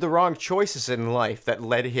made the wrong choices in life that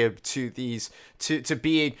led him to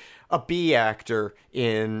being a B actor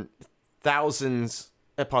in thousands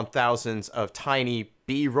upon thousands of tiny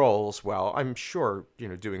B roles. Well, I'm sure,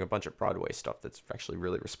 doing a bunch of Broadway stuff that's actually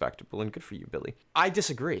really respectable, and good for you, Billy. I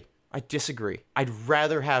disagree. I'd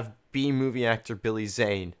rather have B movie actor Billy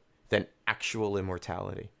Zane than actual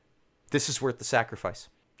immortality. This is worth the sacrifice.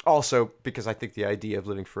 Also, because I think the idea of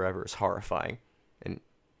living forever is horrifying. And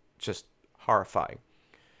just horrifying.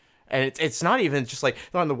 And it's not even just like,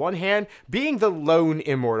 on the one hand, being the lone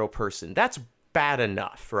immortal person, that's bad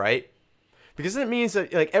enough, right? Because it means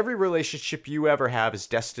that like every relationship you ever have is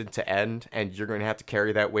destined to end, and you're going to have to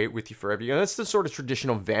carry that weight with you forever. You know, that's the sort of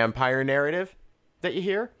traditional vampire narrative that you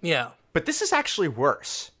hear. Yeah. But this is actually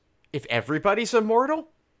worse. If everybody's immortal,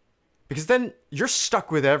 because then you're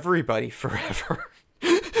stuck with everybody forever.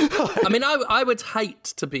 I mean, I would hate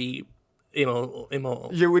to be immortal.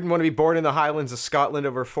 You wouldn't want to be born in the Highlands of Scotland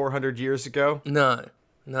over 400 years ago? No.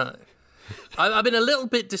 I've been a little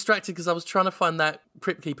bit distracted because I was trying to find that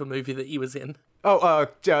Crypt Keeper movie that he was in. Oh,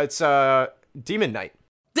 it's Demon Knight.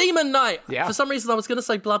 Demon Knight! Yeah. For some reason, I was going to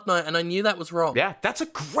say Blood Knight, and I knew that was wrong. Yeah, that's a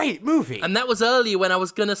great movie. And that was earlier when I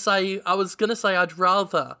was going to say I'd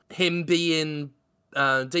rather him be in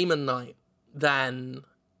Demon Knight than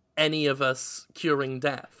any of us curing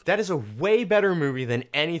death. That is a way better movie than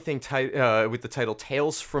anything with the title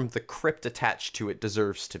Tales from the Crypt attached to it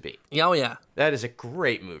deserves to be. Oh, yeah. That is a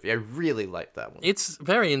great movie. I really like that one. It's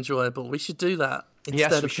very enjoyable. We should do that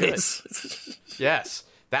instead of this. Yes.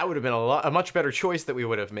 That would have been a much better choice that we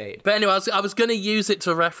would have made. But anyway, I was going to use it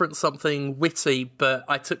to reference something witty, but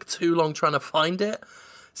I took too long trying to find it.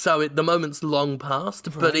 So the moment's long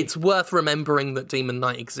past, but it's worth remembering that Demon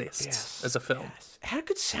Knight exists as a film. Yes. It had a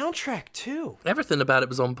good soundtrack, too. Everything about it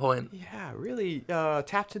was on point. Yeah, really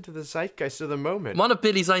tapped into the zeitgeist of the moment. One of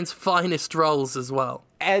Billy Zane's finest roles as well.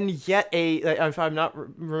 And yet, if I'm not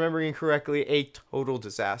remembering correctly, a total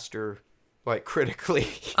disaster, like, critically.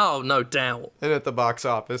 Oh, no doubt. And at the box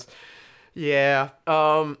office. Yeah.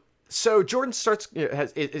 So Jordan starts,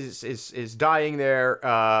 is dying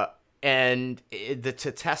there, and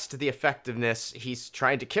to test the effectiveness, he's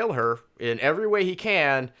trying to kill her in every way he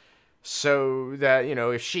can, so that,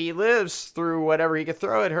 if she lives through whatever he could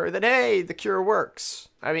throw at her, then hey, the cure works.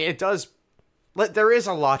 I mean, it does. There is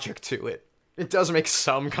a logic to it. It does make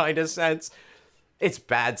some kind of sense. It's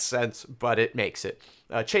bad sense, but it makes it.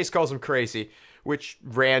 Chase calls him crazy, which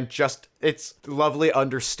it's lovely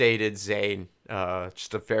understated Zane.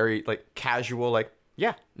 Just a very, casual,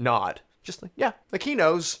 nod. Just he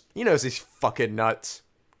knows. He knows he's fucking nuts.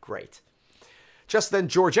 Great. Just then,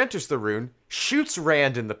 George enters the room, shoots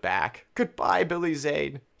Rand in the back. Goodbye, Billy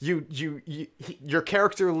Zane. Your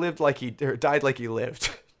character died like he lived.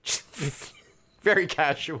 Very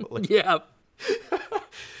casually. Yeah.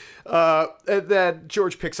 And then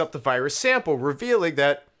George picks up the virus sample, revealing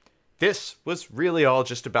that this was really all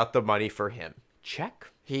just about the money for him.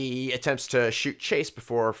 Check. He attempts to shoot Chase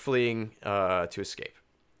before fleeing to escape.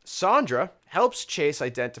 Sandra helps Chase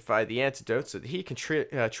identify the antidote so that he can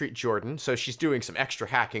treat Jordan. So she's doing some extra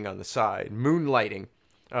hacking on the side, moonlighting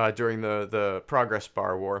during the Progress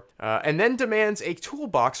Bar War, and then demands a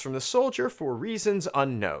toolbox from the soldier for reasons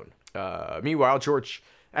unknown. Meanwhile, George,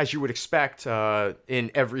 as you would expect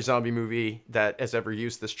in every zombie movie that has ever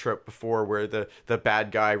used this trope before, where the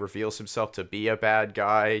bad guy reveals himself to be a bad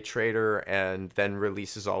guy traitor and then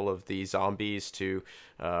releases all of the zombies to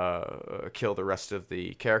kill the rest of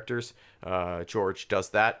the characters. George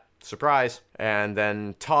does that. Surprise. And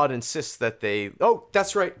then Todd insists that oh,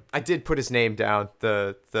 that's right. I did put his name down.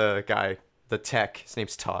 The guy, the tech. His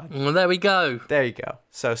name's Todd. Well, there we go. There you go.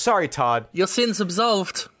 So, sorry, Todd. Your sin's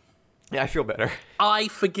absolved. Yeah, I feel better. I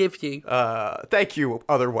forgive you. Thank you,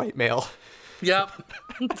 other white male. Yep.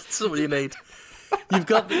 That's all you need. You've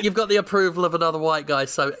got the approval of another white guy,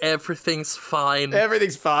 so everything's fine.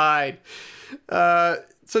 Everything's fine.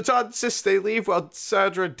 So Todd insists they leave while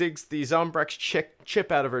Sandra digs the Zombrex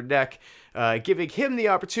chip out of her neck, giving him the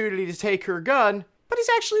opportunity to take her gun, but he's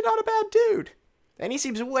actually not a bad dude. And he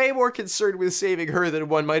seems way more concerned with saving her than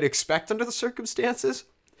one might expect under the circumstances,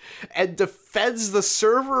 and defends the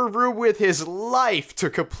server room with his life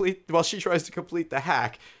while she tries to complete the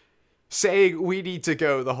hack, saying we need to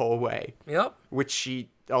go the whole way. Yep. Which she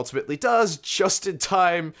ultimately does, just in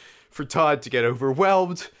time for Todd to get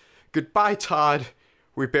overwhelmed. Goodbye, Todd.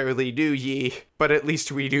 We barely knew ye, but at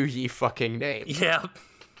least we knew ye fucking name. Yeah.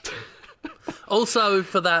 Also,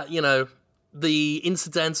 for that, the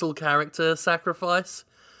incidental character sacrifice,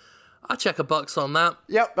 I check $1 on that.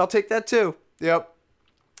 Yep, I'll take that too. Yep.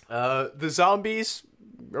 The zombies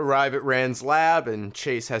arrive at Rand's lab, and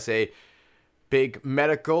Chase has a big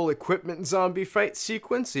medical equipment zombie fight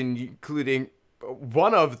sequence, including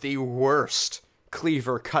one of the worst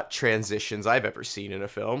cleaver cut transitions I've ever seen in a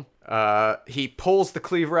film. He pulls the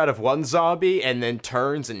cleaver out of one zombie and then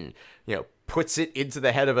turns and, puts it into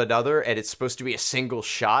the head of another, and it's supposed to be a single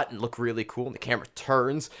shot and look really cool, and the camera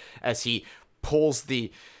turns as he pulls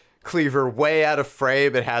the cleaver way out of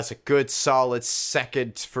frame. It has a good solid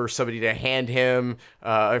second for somebody to hand him,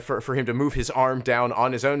 for him to move his arm down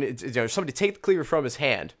on his own. Somebody take the cleaver from his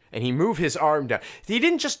hand, and he move his arm down. He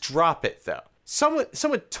didn't just drop it, though.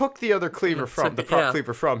 someone took the other cleaver from the prop Yeah.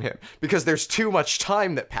 cleaver from him because there's too much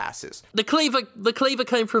time that passes. The cleaver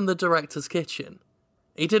came from the director's kitchen.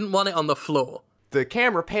 He didn't want it on the floor. The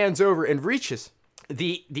camera pans over and reaches.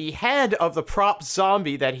 The head of the prop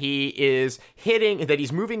zombie that he is hitting, that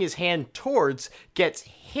he's moving his hand towards, gets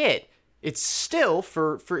hit. It's still,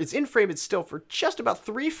 for its in frame, it's still for just about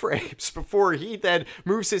 3 frames before he then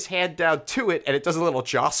moves his hand down to it, and it does a little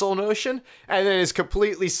jostle motion, and then is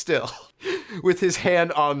completely still with his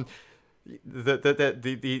hand on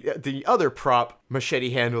the other prop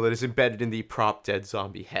machete handle that is embedded in the prop dead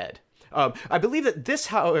zombie head. I believe that this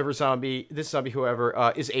zombie,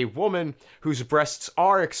 however, is a woman whose breasts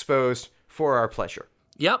are exposed for our pleasure.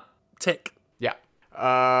 Yep. Tick. Yeah.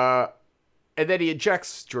 And then he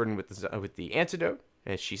injects Jordan with the antidote,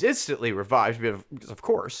 and she's instantly revived because, of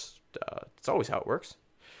course, it's always how it works.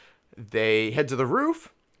 They head to the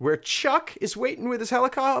roof where Chuck is waiting with his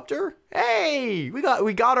helicopter. Hey, we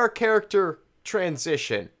got our character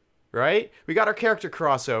transition, right? We got our character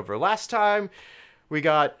crossover. Last time, we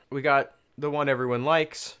got the one everyone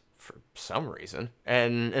likes for some reason,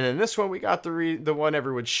 and in this one we got the one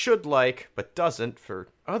everyone should like but doesn't for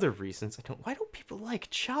other reasons. Why don't people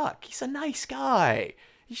like Chuck? He's a nice guy.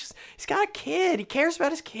 He's got a kid. He cares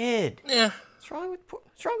about his kid. Yeah. What's wrong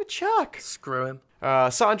with Chuck? Screw him.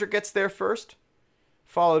 Sandra gets there first,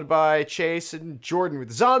 followed by Chase and Jordan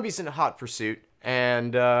with zombies in hot pursuit.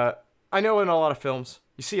 And I know in a lot of films,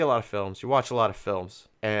 you see a lot of films, you watch a lot of films,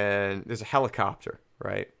 and there's a helicopter,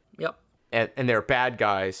 right? Yep. And they're bad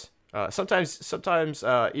guys. Sometimes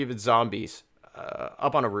even zombies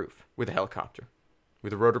up on a roof with a helicopter,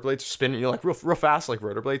 with the rotor blades spinning, like real fast, like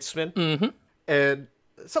rotor blades spin. Mm-hmm. And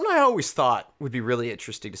something I always thought would be really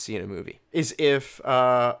interesting to see in a movie is if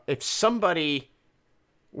somebody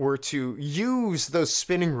were to use those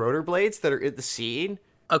spinning rotor blades that are in the scene.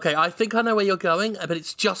 Okay, I think I know where you're going, but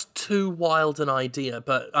it's just too wild an idea.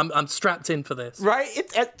 But I'm strapped in for this. Right?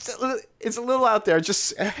 It's a little out there.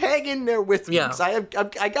 Just hang in there with me. Yeah. 'Cause I've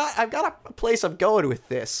got a place I'm going with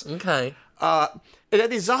this. Okay. And then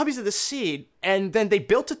these zombies in the scene, and then they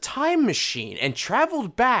built a time machine and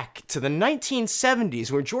traveled back to the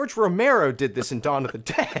 1970s where George Romero did this in Dawn of the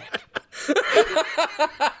Dead.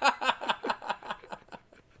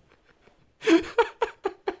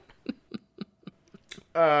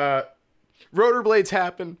 Rotor blades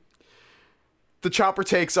happen. The chopper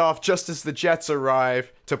takes off just as the jets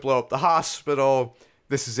arrive to blow up the hospital.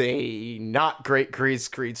 This is a not great green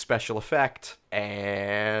screen special effect.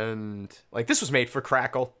 And, this was made for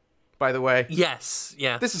Crackle, by the way. Yes,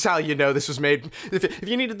 yeah. This is how you know this was made. If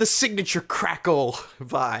you needed the signature Crackle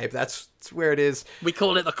vibe, that's where it is. We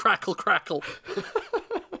call it the crackle.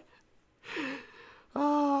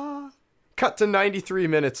 Cut to 93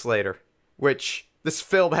 minutes later, which this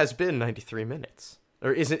film has been 93 minutes.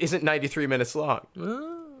 Or isn't 93 minutes long.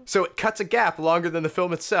 So it cuts a gap longer than the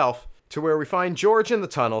film itself to where we find George in the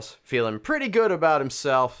tunnels, feeling pretty good about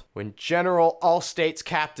himself, when General Allstate's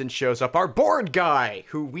captain shows up, our board guy,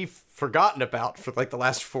 who we've forgotten about for the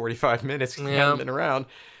last 45 minutes, he hasn't been around,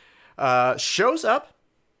 shows up,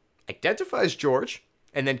 identifies George,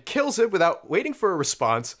 and then kills him without waiting for a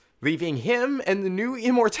response, leaving him and the new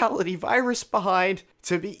immortality virus behind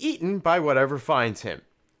to be eaten by whatever finds him.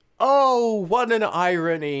 Oh, what an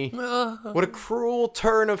irony. What a cruel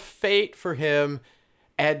turn of fate for him.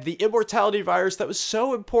 And the immortality virus that was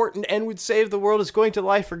so important and would save the world is going to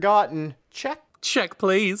lie forgotten. Check,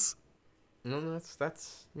 please. No,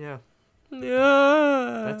 that's yeah.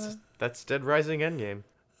 Yeah. That's Dead Rising Endgame.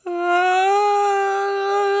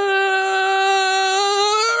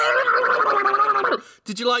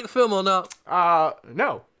 Did you like the film or not?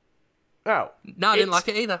 No. No, I didn't like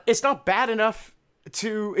it either. It's not bad enough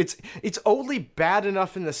to... It's only bad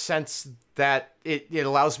enough in the sense that it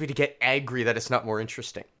allows me to get angry that it's not more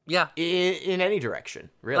interesting. Yeah. In any direction,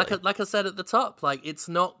 really. Like I said at the top, it's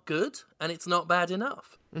not good and it's not bad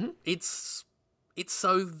enough. Mm-hmm. It's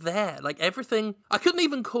so there. Everything... I couldn't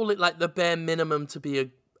even call it the bare minimum to be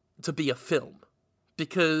a film.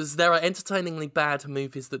 Because there are entertainingly bad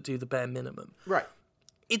movies that do the bare minimum. Right.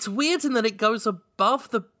 It's weird in that it goes above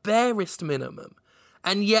the barest minimum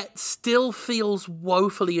and yet still feels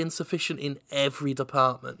woefully insufficient in every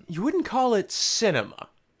department. You wouldn't call it cinema,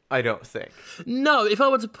 I don't think. No, if I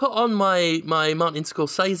were to put on my Martin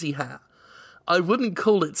Scorsese hat, I wouldn't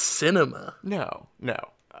call it cinema. No.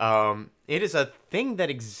 It is a thing that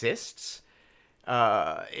exists.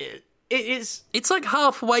 It is... It's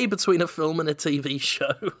halfway between a film and a TV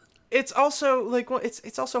show. It's also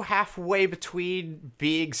it's also halfway between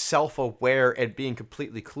being self-aware and being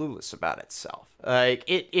completely clueless about itself.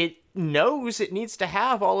 It knows it needs to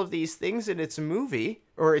have all of these things in its movie,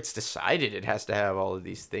 or it's decided it has to have all of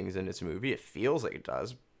these things in its movie. It feels like it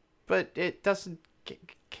does, but it doesn't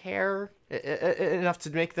care enough to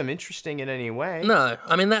make them interesting in any way. No,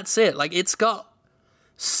 I mean, that's it. Like, it's got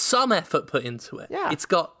some effort put into it. Yeah. It's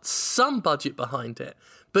got some budget behind it,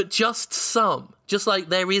 but just some. Just like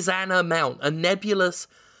there is an amount, a nebulous,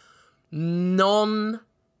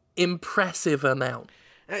 non-impressive amount.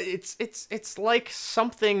 It's like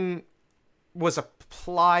something was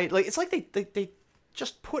applied. Like, it's like they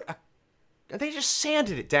just they just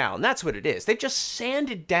sanded it down. That's what it is. They just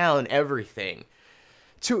sanded down everything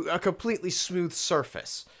to a completely smooth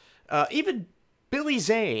surface. Even Billy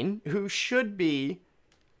Zane, who should be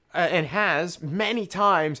and has many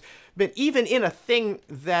times been even in a thing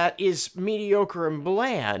that is mediocre and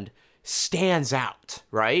bland, stands out,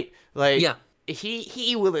 right? Like, Yeah.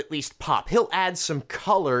 he will at least pop. He'll add some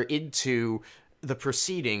color into the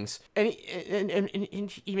proceedings, and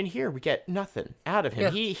even here we get nothing out of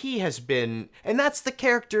him. Yeah. He has been, and that's the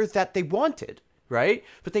character that they wanted, right?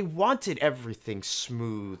 But they wanted everything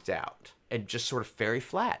smoothed out and just sort of very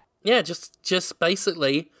flat. Yeah, just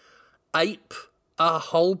basically ape a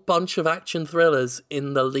whole bunch of action thrillers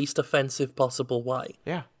in the least offensive possible way.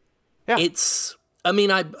 Yeah. It's, I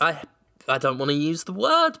mean, I don't want to use the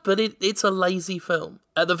word, but it's a lazy film.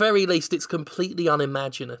 At the very least, it's completely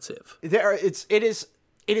unimaginative. It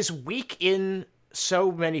is weak in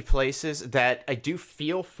so many places that I do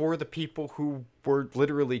feel for the people who were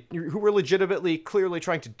legitimately, clearly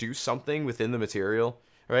trying to do something within the material,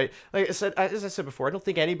 right? Like I said, as I said before, I don't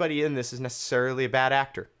think anybody in this is necessarily a bad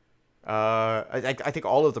actor. I think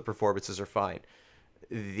all of the performances are fine.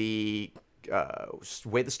 The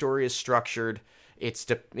way the story is structured, it's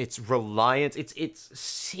reliant, it's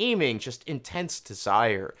seeming just intense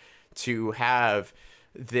desire to have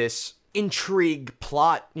this intrigue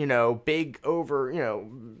plot, big over,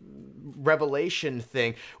 revelation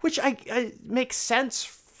thing, which I makes sense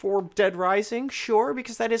for Dead Rising, sure,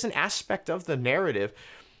 because that is an aspect of the narrative.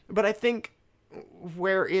 But I think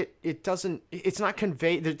where it doesn't, it's not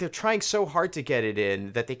conveyed, they're trying so hard to get it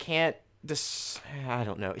in that they can't. I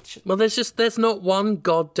don't know. It's just, Well, there's not one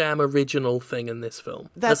goddamn original thing in this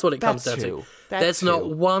film. That's what it comes down to. There's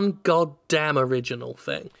not one goddamn original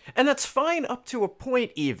thing. And that's fine up to a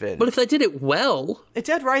point, even. But if they did it well...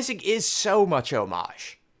 Dead Rising is so much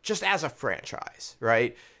homage, just as a franchise,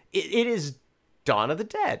 right? It is Dawn of the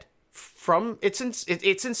Dead. From its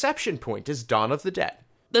inception point is Dawn of the Dead.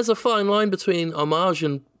 There's a fine line between homage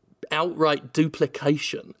and outright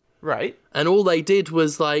duplication. Right. And all they did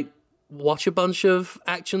was, watch a bunch of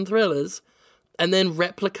action thrillers and then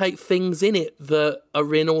replicate things in it that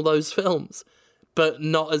are in all those films, but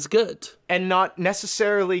not as good. And not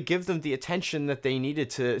necessarily give them the attention that they needed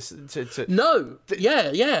to No.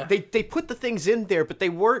 Yeah. They put the things in there, but they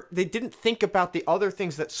didn't think about the other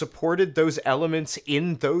things that supported those elements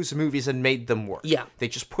in those movies and made them work. Yeah. They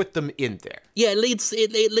just put them in there. Yeah, it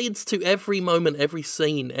leads to every moment, every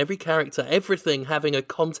scene, every character, everything having a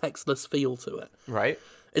contextless feel to it. Right.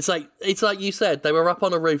 It's like you said, they were up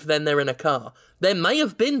on a roof, then they're in a car. There may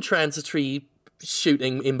have been transitory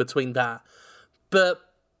shooting in between that, but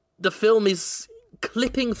the film is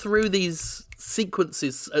clipping through these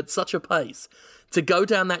sequences at such a pace to go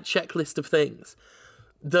down that checklist of things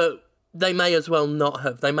that they may as well not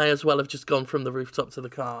have. They may as well have just gone from the rooftop to the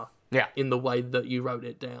car. Yeah. In the way that you wrote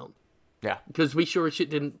it down. Yeah. Because we sure as shit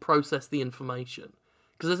didn't process the information.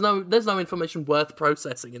 Because there's no information worth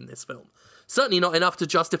processing in this film. Certainly not enough to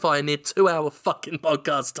justify a near 2-hour fucking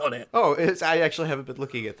podcast on it. Oh, I actually haven't been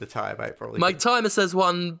looking at the time. I probably My timer says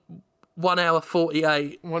 1 hour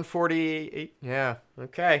 48. 1:48. Yeah.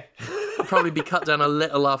 Okay. It'll probably be cut down a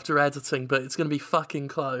little after editing, but it's going to be fucking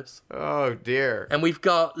close. Oh dear. And we've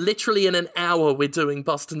got literally in an hour we're doing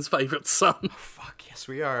Boston's Favorite Son. Fuck yes,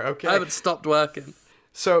 we are. Okay. I haven't stopped working.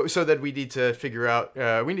 So then we need to figure out.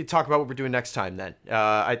 We need to talk about what we're doing next time. Then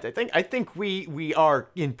I think we are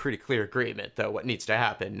in pretty clear agreement though. What needs to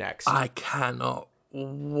happen next? I cannot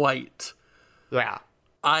wait. Yeah.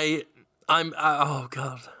 Oh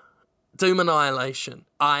god, Doom Annihilation.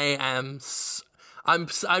 I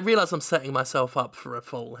realize I'm setting myself up for a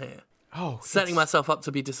fall here. Setting myself up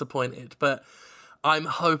to be disappointed, but I'm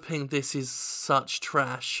hoping this is such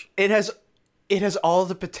trash. It has all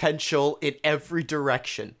the potential in every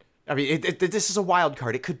direction. I mean, this is a wild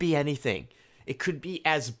card. It could be anything. It could be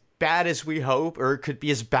as bad as we hope, or it could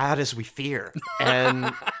be as bad as we fear.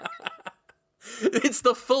 And it's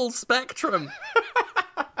the full spectrum.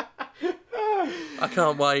 I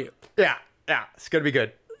can't wait. Yeah, it's gonna be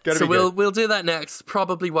good. We'll do that next.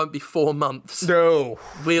 Probably won't be 4 months. No.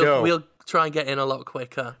 We'll try and get in a lot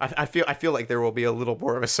quicker. I feel like there will be a little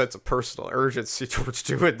more of a sense of personal urgency towards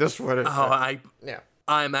doing this one.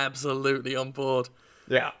 I'm absolutely on board.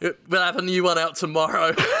 Yeah. We'll have a new one out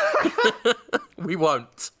tomorrow. We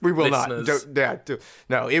won't. We will listeners. not.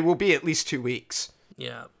 No, it will be at least 2 weeks.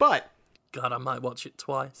 Yeah. But God, I might watch it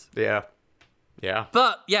twice. Yeah.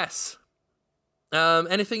 But yes.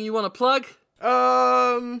 Anything you want to plug?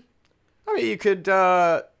 I mean, you could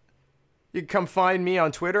come find me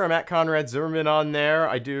on Twitter. I'm at Conrad Zimmerman on there.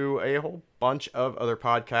 I do a whole bunch of other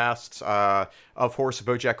podcasts. Of course,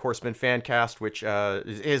 BoJack Horseman Fancast, which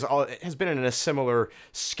has been in a similar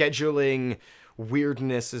scheduling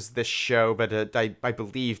weirdness as this show, but I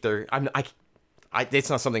believe it's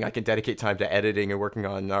not something I can dedicate time to editing and working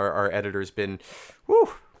on. Our editor's been,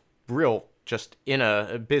 real just in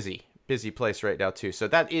a busy place right now too. So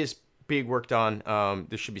that is being worked on.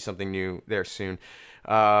 There should be something new there soon.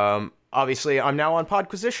 Obviously, I'm now on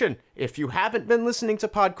Podquisition. If you haven't been listening to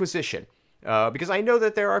Podquisition, because I know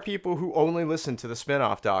that there are people who only listen to the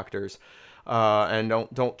spin-off Doctors and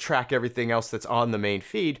don't track everything else that's on the main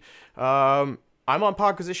feed. I'm on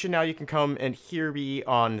Podquisition now. You can come and hear me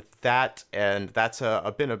on that, and that's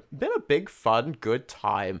been a big, fun, good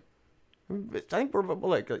time. I think we're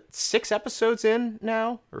like 6 episodes in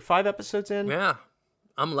now, or 5 episodes in. Yeah.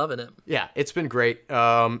 I'm loving it. Yeah, it's been great.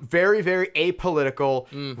 Very, very apolitical,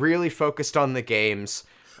 really focused on the games.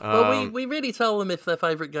 Well, we really tell them if their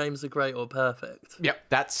favorite games are great or perfect. Yeah,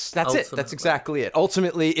 that's it. That's exactly it.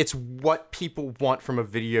 Ultimately, it's what people want from a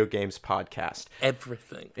video games podcast.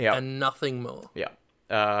 Everything. Yeah. And nothing more. Yeah.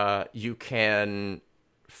 You can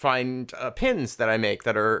find pins that I make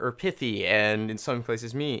that are pithy and in some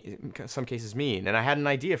cases mean. And I had an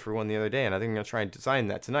idea for one the other day, and I think I'm going to try and design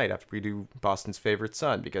that tonight after we do Boston's Favorite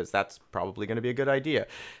Son, because that's probably going to be a good idea.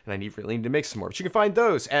 And I really need to make some more. But you can find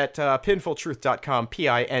those at pinfultruth.com,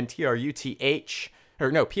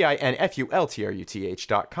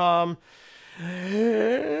 pinfultruth.com.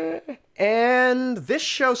 And this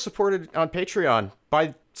show supported on Patreon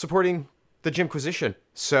by supporting the Jimquisition.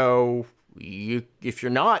 So if you're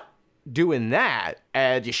not doing that,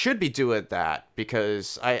 and you should be doing that,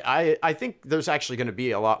 because I think there's actually going to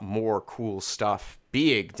be a lot more cool stuff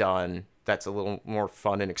being done that's a little more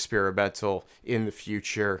fun and experimental in the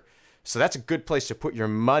future. So that's a good place to put your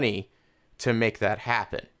money to make that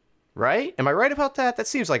happen, right? Am I right about that? That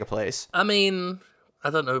seems like a place. I mean, I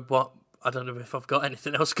don't know if I've got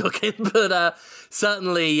anything else cooking, but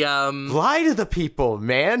certainly... Lie to the people,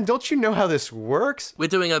 man. Don't you know how this works? We're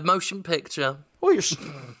doing a motion picture. Well, you're...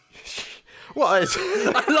 Well, I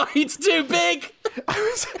lied too big!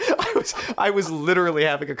 I was literally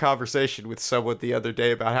having a conversation with someone the other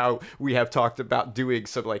day about how we have talked about doing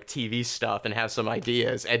some, like, TV stuff and have some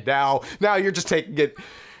ideas, and now you're just taking it...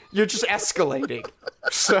 You're just escalating.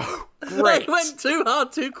 So, great. I went too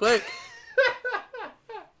hard too quick.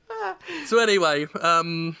 So anyway,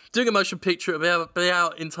 doing a motion picture, it'll be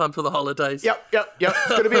out in time for the holidays. Yep. It's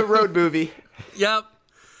going to be a road movie. Yep.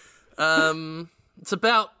 It's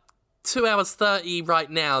about 2 hours 30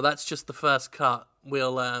 right now. That's just the first cut.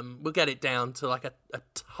 We'll get it down to like a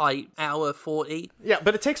tight hour 40. Yeah,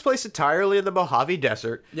 but it takes place entirely in the Mojave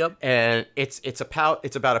Desert. Yep. And it's about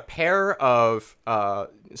a pair of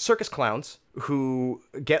circus clowns who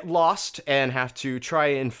get lost and have to try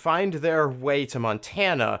and find their way to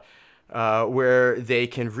Montana, where they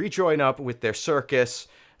can rejoin up with their circus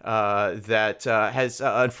that has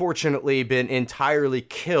unfortunately been entirely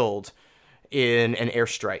killed in an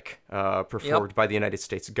airstrike performed by the United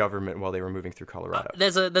States government while they were moving through Colorado.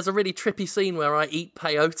 There's a really trippy scene where I eat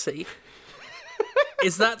peyote.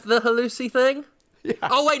 Is that the Halusi thing? Yeah.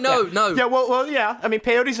 Oh wait, no. Yeah, well, yeah. I mean,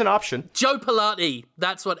 peyote's an option. Joe Pilati.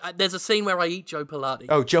 That's what. There's a scene where I eat Joe Pilati.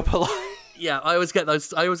 Oh, Joe Pilati. Yeah, I always get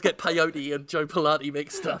those. I always get peyote and Joe Pilati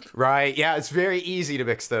mixed up. Right. Yeah, it's very easy to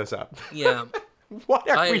mix those up. Yeah. What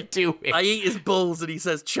are we doing? I eat his balls and he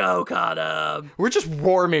says, "Choke on him." We're just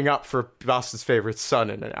warming up for Boston's Favorite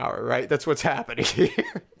Son in an hour, right? That's what's happening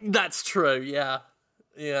here. That's true. Yeah.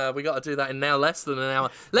 Yeah, we got to do that in now less than an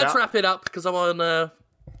hour. Let's wrap it up because I'm on.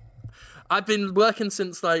 I've been working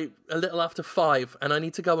since like a little after 5, and I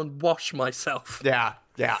need to go and wash myself. Yeah.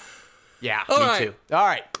 All me right. too. All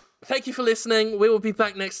right. Thank you for listening. We will be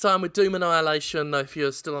back next time with Doom Annihilation. If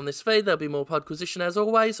you're still on this feed, there'll be more Podquisition as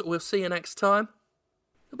always. We'll see you next time.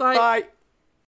 Goodbye. Bye.